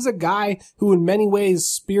 Like, he was a guy who in many ways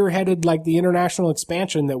spearheaded like the international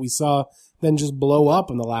expansion that we saw then just blow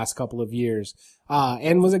up in the last couple of years.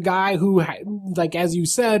 And was a guy who, like, as you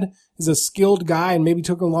said, is a skilled guy and maybe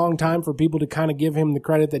took a long time for people to kind of give him the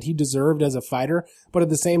credit that he deserved as a fighter, but at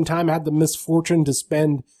the same time had the misfortune to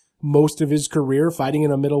spend most of his career fighting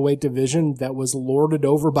in a middleweight division that was lorded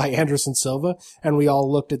over by Anderson Silva. And we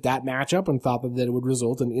all looked at that matchup and thought that it would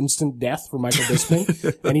result in instant death for Michael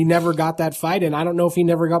Bisping. And he never got that fight. And I don't know if he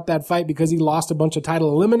never got that fight because he lost a bunch of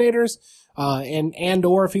title eliminators,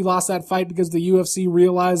 or if he lost that fight because the UFC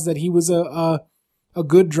realized that he was a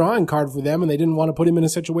good drawing card for them and they didn't want to put him in a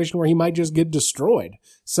situation where he might just get destroyed.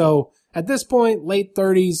 So at this point, late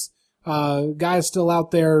 30s, guy's still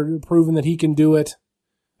out there proving that he can do it.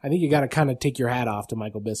 I think you got to kind of take your hat off to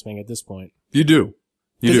Michael Bisping at this point. You do.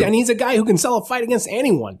 And he's a guy who can sell a fight against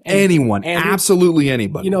anyone. Absolutely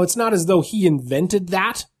anybody. It's not as though he invented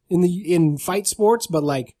that in fight sports, but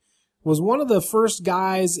like was one of the first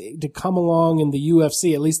guys to come along in the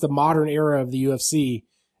UFC, at least the modern era of the UFC,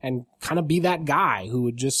 and kind of be that guy who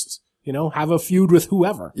would just, have a feud with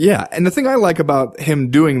whoever. Yeah. And the thing I like about him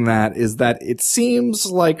doing that is that it seems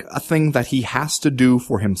like a thing that he has to do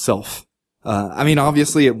for himself.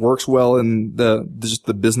 Obviously it works well in just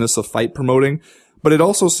the business of fight promoting, but it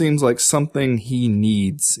also seems like something he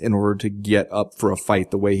needs in order to get up for a fight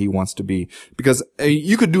the way he wants to be. Because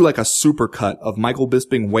you could do like a supercut of Michael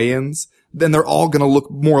Bisping weigh-ins, then they're all gonna look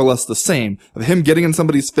more or less the same. Of him getting in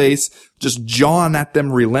somebody's face, just jawing at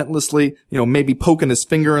them relentlessly, maybe poking his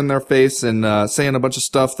finger in their face and saying a bunch of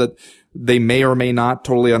stuff that they may or may not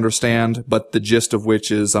totally understand, but the gist of which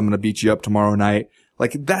is, I'm gonna beat you up tomorrow night.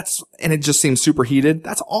 Like and it just seems super heated.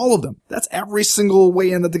 That's all of them. That's every single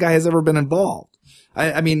weigh-in that the guy has ever been involved.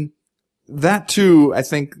 That too, I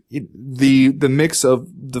think the mix of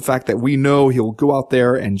the fact that we know he'll go out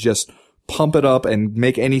there and just pump it up and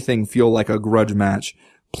make anything feel like a grudge match,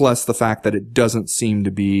 plus the fact that it doesn't seem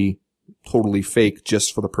to be totally fake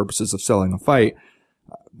just for the purposes of selling a fight.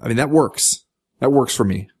 That works. That works for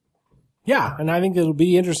me. Yeah, and I think it'll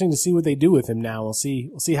be interesting to see what they do with him now. We'll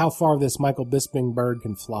see how far this Michael Bisping bird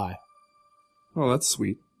can fly. Oh, that's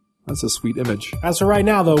sweet. That's a sweet image. As for right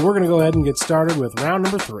now, though, we're going to go ahead and get started with round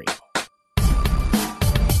number 3.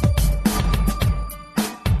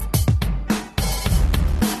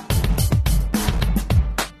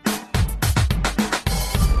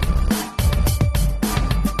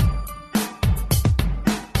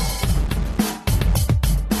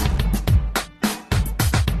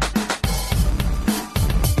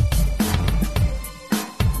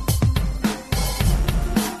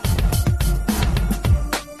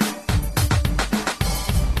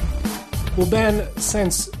 Well, Ben,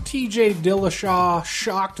 since TJ Dillashaw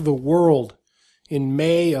shocked the world in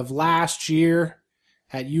May of last year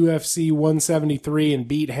at UFC 173 and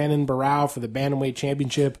beat Renan Barão for the Bantamweight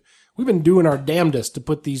Championship, we've been doing our damnedest to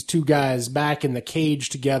put these two guys back in the cage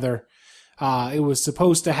together. It was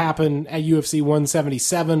supposed to happen at UFC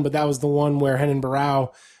 177, but that was the one where Renan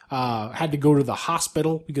Barão had to go to the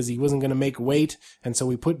hospital because he wasn't going to make weight. And so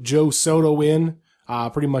we put Joe Soto in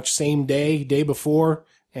pretty much same day before.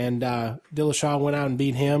 And Dillashaw went out and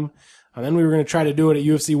beat him. And then we were going to try to do it at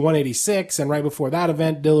UFC 186, and right before that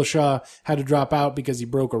event, Dillashaw had to drop out because he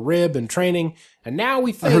broke a rib in training. And now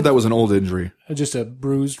we think... I heard that was an old injury. Just a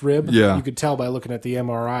bruised rib? Yeah. You could tell by looking at the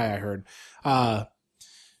MRI, I heard.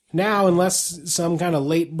 Now, unless some kind of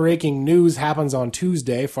late-breaking news happens on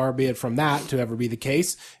Tuesday, far be it from that to ever be the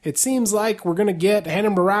case, it seems like we're going to get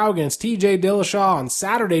Renan Barão against TJ Dillashaw on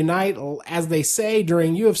Saturday night, as they say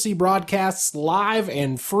during UFC broadcasts, live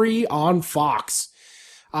and free on Fox.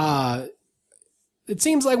 It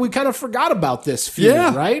seems like we kind of forgot about this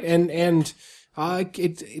feud, right? And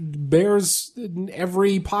it bears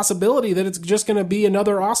every possibility that it's just going to be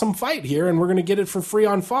another awesome fight here, and we're going to get it for free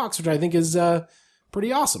on Fox, which I think is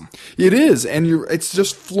pretty awesome. It is, and it's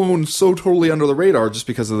just flown so totally under the radar just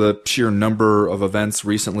because of the sheer number of events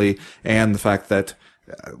recently and the fact that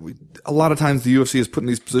a lot of times the UFC is put in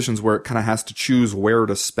these positions where it kind of has to choose where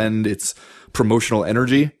to spend its promotional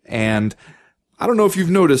energy. And I don't know if you've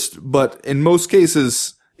noticed, but in most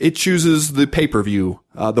cases, it chooses the pay-per-view,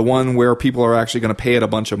 the one where people are actually going to pay it a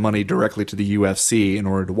bunch of money directly to the UFC in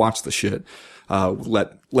order to watch the shit.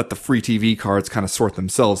 Let the free TV cards kind of sort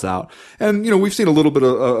themselves out. And, we've seen a little bit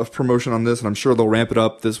of promotion on this, and I'm sure they'll ramp it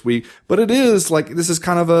up this week. But it is this is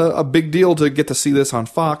kind of a big deal to get to see this on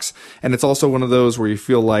Fox. And it's also one of those where you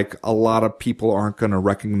feel like a lot of people aren't going to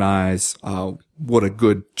recognize, what a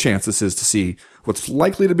good chance this is to see what's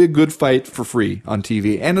likely to be a good fight for free on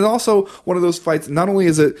TV. And it's also one of those fights, not only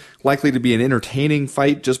is it likely to be an entertaining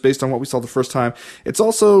fight just based on what we saw the first time, it's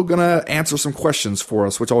also going to answer some questions for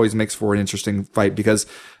us, which always makes for an interesting fight because,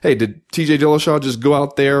 hey, did TJ Dillashaw just go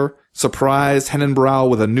out there, surprise Renan Barão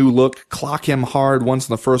with a new look, clock him hard once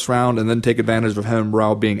in the first round, and then take advantage of Renan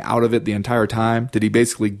Barão being out of it the entire time? Did he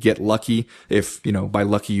basically get lucky? If, by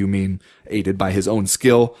lucky you mean aided by his own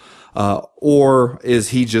skill. Or is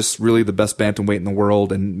he just really the best bantamweight in the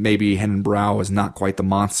world, and maybe Renan Barão is not quite the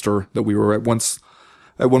monster that we were at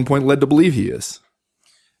one point led to believe he is?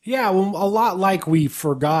 Yeah, well, a lot like we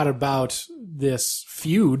forgot about this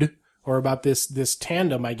feud, or about this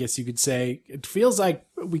tandem, I guess you could say. It feels like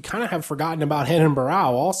we kind of have forgotten about Renan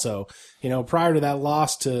Barão also. Prior to that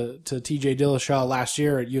loss to TJ Dillashaw last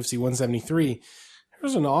year at UFC 173,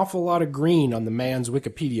 there's an awful lot of green on the man's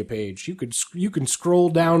Wikipedia page. You can scroll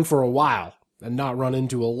down for a while and not run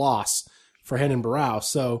into a loss for Renan Barão.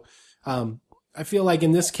 So I feel like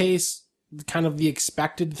in this case, kind of the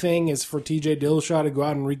expected thing is for TJ Dillashaw to go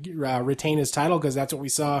out and retain his title, because that's what we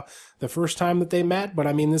saw the first time that they met. But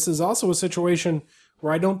I mean, this is also a situation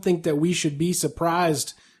where I don't think that we should be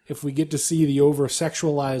surprised if we get to see the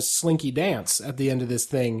over-sexualized slinky dance at the end of this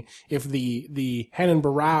thing. If the Renan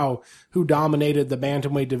Barão, who dominated the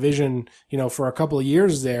bantamweight division, for a couple of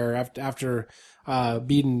years there after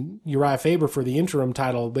beating Uriah Faber for the interim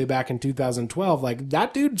title way back in 2012, like,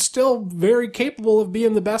 that dude's still very capable of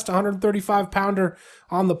being the best 135-pounder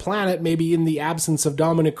on the planet, maybe in the absence of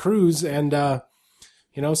Dominic Cruz. And,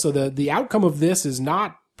 so the outcome of this is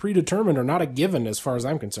not predetermined or not a given as far as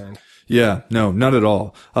I'm concerned. Yeah, no, not at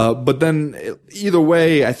all. But then either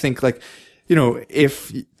way, I think if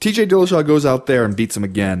TJ Dillashaw goes out there and beats him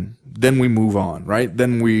again, then we move on, right?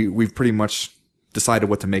 Then we've pretty much decided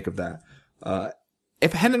what to make of that.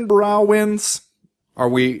 If Renan Barão wins, are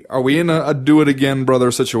we in a do it again,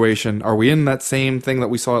 brother situation? Are we in that same thing that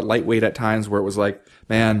we saw at lightweight at times where it was like,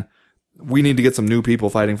 man, we need to get some new people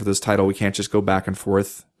fighting for this title. We can't just go back and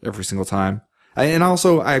forth every single time. And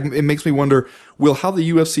also, it makes me wonder, how the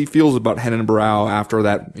UFC feels about Renan Barão after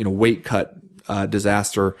that, weight cut,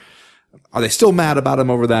 disaster. Are they still mad about him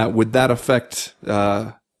over that? Would that affect,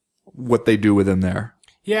 what they do with him there?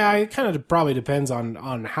 Yeah, it kind of probably depends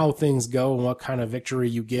on how things go and what kind of victory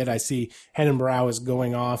you get. I see Renan Barão is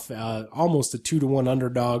going off, almost a 2-1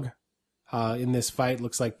 underdog, in this fight.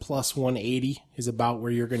 Looks like plus 180 is about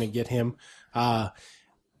where you're going to get him.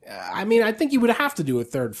 I mean, I think you would have to do a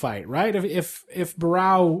third fight, right? If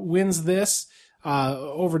Barão wins this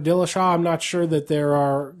over Dillashaw, I'm not sure that there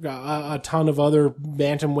are a ton of other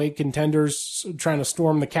bantamweight contenders trying to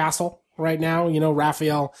storm the castle right now.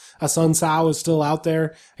 Rafael Assunção is still out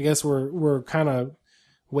there. I guess we're kind of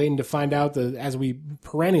waiting to find out, as we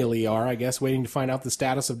perennially are, I guess, waiting to find out the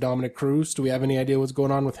status of Dominic Cruz. Do we have any idea what's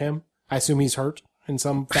going on with him? I assume he's hurt in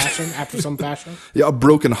some fashion, after some fashion. Yeah, a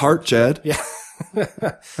broken heart, Chad. Yeah.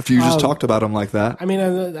 After you just talked about him like that. I mean,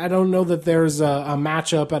 I don't know that there's a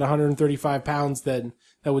matchup at 135 pounds that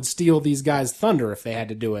would steal these guys' thunder if they had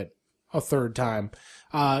to do it a third time.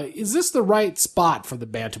 Is this the right spot for the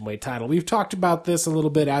bantamweight title? We've talked about this a little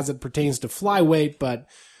bit as it pertains to flyweight, but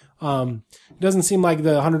It doesn't seem like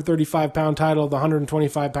the 135-pound title, the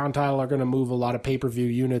 125-pound title are going to move a lot of pay-per-view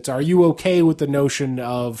units. Are you okay with the notion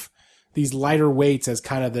of these lighter weights as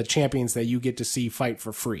kind of the champions that you get to see fight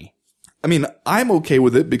for free? I mean, I'm okay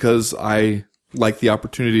with it because I like the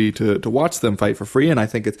opportunity to watch them fight for free. And I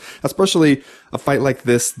think it's especially a fight like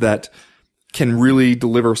this that can really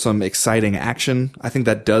deliver some exciting action. I think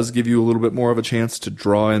that does give you a little bit more of a chance to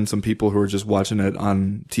draw in some people who are just watching it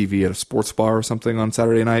on TV at a sports bar or something on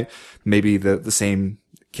Saturday night. Maybe the same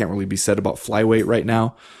can't really be said about flyweight right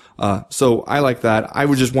now. So I like that. I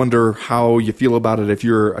would just wonder how you feel about it if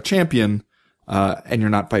you're a champion, and you're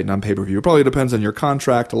not fighting on pay-per-view. It probably depends on your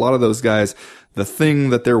contract. A lot of those guys, the thing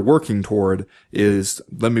that they're working toward is,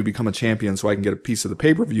 let me become a champion so I can get a piece of the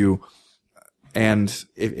pay-per-view. And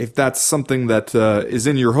if that's something that is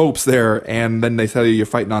in your hopes there, and then they tell you you're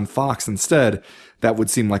fighting on Fox instead, that would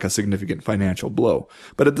seem like a significant financial blow.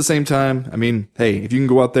 But at the same time, I mean, hey, if you can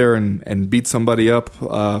go out there and beat somebody up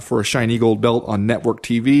for a shiny gold belt on network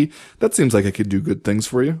TV, that seems like it could do good things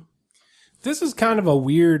for you. This is kind of a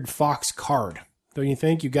weird Fox card, don't you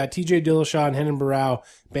think? You got TJ Dillashaw and Renan Barão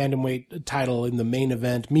bantamweight title in the main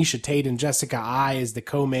event. Misha Tate and Jessica Ai is the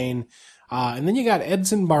co-main. And then you got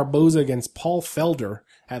Edson Barboza against Paul Felder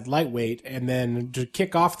at lightweight. And then to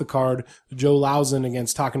kick off the card, Joe Lauzon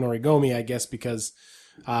against Takanori Gomi, I guess, because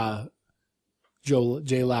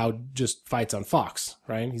J. Lau just fights on Fox,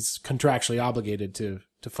 right? He's contractually obligated to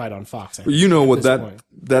fight on Fox. You know what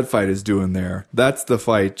that fight is doing there. That's the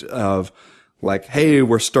fight of, like, hey,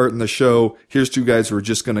 we're starting the show. Here's two guys who are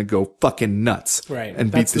just going to go fucking nuts. Right.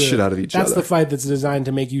 And beat the shit out of each other. That's the fight that's designed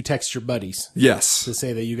to make you text your buddies. Yes. To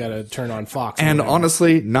say that you got to turn on Fox. And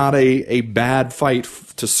honestly, not a bad fight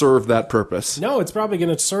to serve that purpose. No, it's probably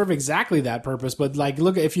going to serve exactly that purpose. But like,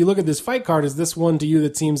 if you look at this fight card, is this one to you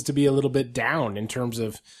that seems to be a little bit down in terms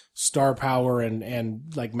of star power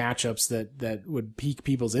and like matchups that would pique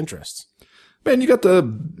people's interests? Man, you got the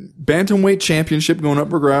bantamweight championship going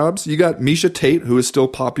up for grabs. You got Misha Tate, who is still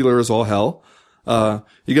popular as all hell.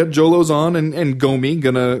 You got Joe Lauzon and Gomi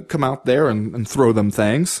gonna come out there and throw them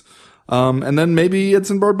things. And then maybe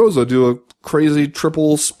Edson Barboza do a crazy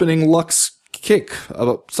triple spinning Lux kick,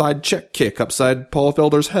 a side check kick upside Paul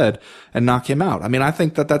Felder's head and knock him out. I mean, I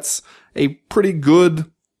think that's a pretty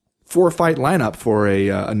good 4-fight lineup for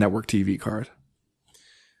a network TV card.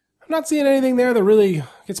 I'm not seeing anything there that really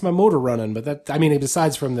gets my motor running, but that, I mean,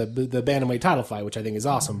 besides from the bantamweight title fight, which I think is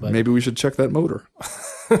awesome. But maybe we should check that motor.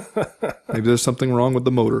 Maybe there's something wrong with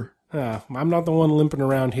the motor. I'm not the one limping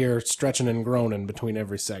around here, stretching and groaning between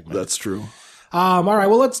every segment. That's true. All right,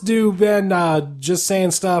 well, let's do, Ben, just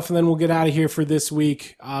saying stuff, and then we'll get out of here for this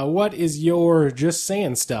week. What is your just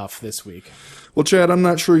saying stuff this week? Well, Chad, I'm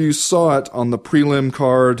not sure you saw it on the prelim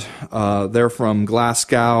card. They're from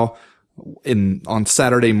Glasgow on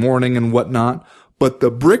Saturday morning and whatnot. But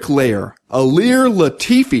the bricklayer, Ilir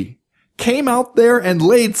Latifi, came out there and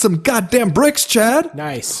laid some goddamn bricks, Chad.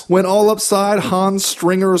 Nice. Went all upside Hans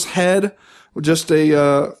Stringer's head. Just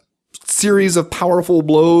a series of powerful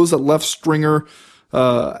blows that left Stringer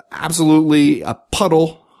absolutely a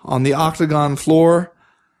puddle on the octagon floor.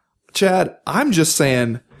 Chad, I'm just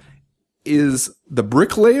saying, is the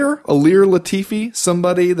bricklayer, Ilir Latifi,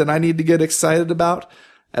 somebody that I need to get excited about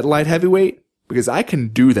at light heavyweight? Because I can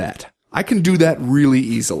do that. I can do that really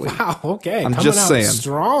easily. Wow, okay. I'm Coming just out saying.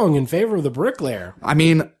 strong in favor of the bricklayer. I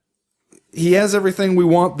mean, he has everything we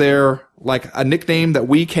want there, like a nickname that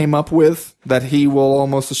we came up with that he will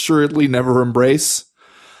almost assuredly never embrace.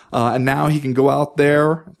 And now he can go out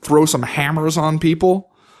there, throw some hammers on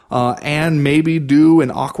people, and maybe do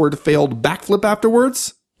an awkward failed backflip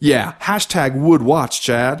afterwards. Yeah, hashtag would watch,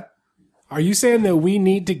 Chad. Are you saying that we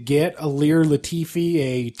need to get Ilir Latifi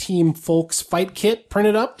a Team Folks fight kit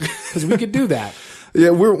printed up? Because we could do that.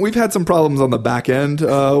 Yeah, we've had some problems on the back end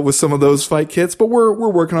with some of those fight kits, but we're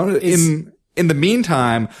working on it. In the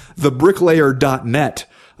meantime, thebricklayer.net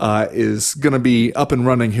is going to be up and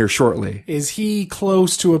running here shortly. Is he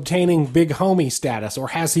close to obtaining big homie status, or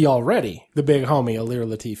has he already, the big homie Ilir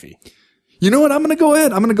Latifi? You know what? I'm going to go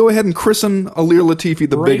ahead. I'm going to go ahead and christen Ilir Latifi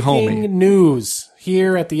the big homie. Breaking news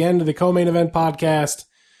here at the end of the Co-Main Event podcast.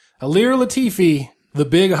 Ilir Latifi, the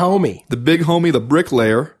big homie. The big homie, the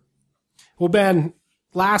bricklayer. Well, Ben,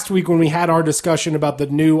 last week when we had our discussion about the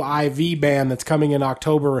new IV ban that's coming in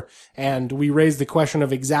October, and we raised the question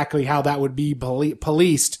of exactly how that would be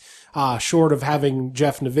policed, short of having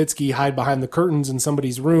Jeff Nowitzki hide behind the curtains in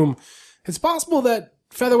somebody's room, it's possible that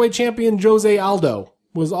featherweight champion Jose Aldo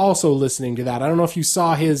was also listening to that. I don't know if you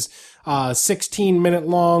saw his 16-minute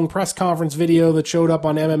long press conference video that showed up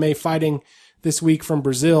on MMA Fighting this week from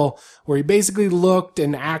Brazil, where he basically looked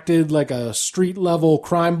and acted like a street-level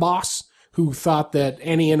crime boss who thought that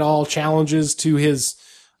any and all challenges to his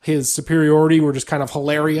superiority were just kind of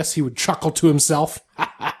hilarious. He would chuckle to himself.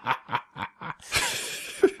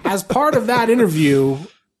 As part of that interview,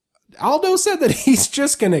 Aldo said that he's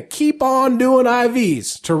just going to keep on doing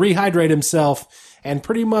IVs to rehydrate himself, and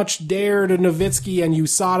pretty much dared Nowitzki and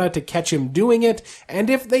USADA to catch him doing it.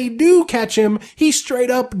 And if they do catch him, he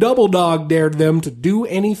straight up double dog dared them to do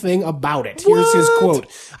anything about it. Here's his quote.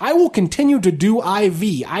 "I will continue to do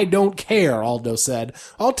IV. I don't care," Aldo said.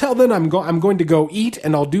 "I'll tell them I'm going to go eat,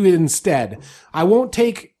 and I'll do it instead. They won't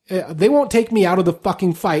take me out of the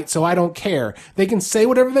fucking fight, so I don't care. They can say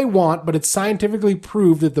whatever they want, but it's scientifically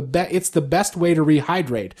proved that it's the best way to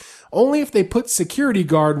rehydrate. Only if they put security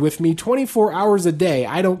guard with me 24 hours a day.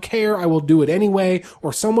 I don't care. I will do it anyway,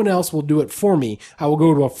 or someone else will do it for me. I will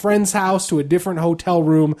go to a friend's house, to a different hotel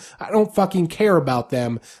room. I don't fucking care about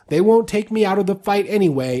them. They won't take me out of the fight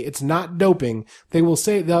anyway. It's not doping. They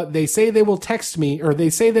say they will text me, or they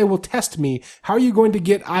say they will test me. How are you going to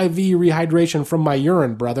get IV rehydration from my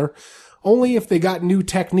urine, brother? Only if they got new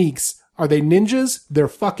techniques. Are they ninjas? They're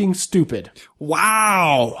fucking stupid."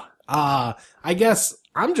 Wow. I guess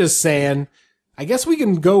I'm just saying, I guess we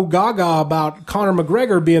can go gaga about Conor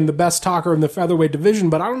McGregor being the best talker in the featherweight division,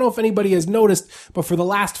 but I don't know if anybody has noticed, but for the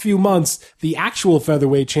last few months, the actual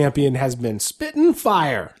featherweight champion has been spitting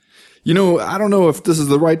fire. You know, I don't know if this is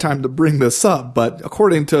the right time to bring this up, but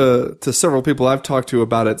according to several people I've talked to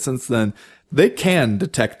about it since then, they can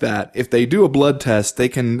detect that. If they do a blood test, they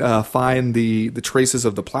can find the traces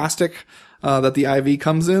of the plastic that the IV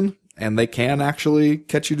comes in, and they can actually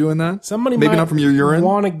catch you doing that. Somebody maybe might not from your urine.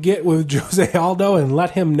 Want to get with Jose Aldo and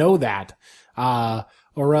let him know that,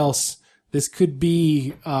 or else this could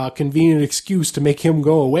be a convenient excuse to make him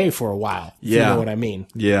go away for a while. If you know what I mean.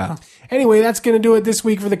 Yeah. Anyway, that's going to do it this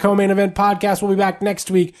week for the Co-Main Event Podcast. We'll be back next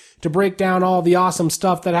week to break down all the awesome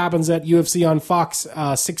stuff that happens at UFC on Fox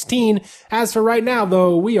 16. As for right now,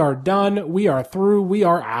 though, we are done. We are through. We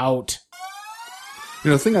are out. You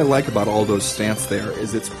know, the thing I like about Aldo's stance there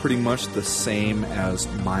is it's pretty much the same as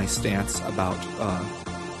my stance about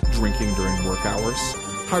drinking during work hours.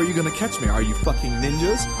 How are you going to catch me? Are you fucking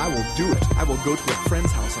ninjas? I will do it. I will go to a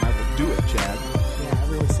friend's house and I will do it, Chad.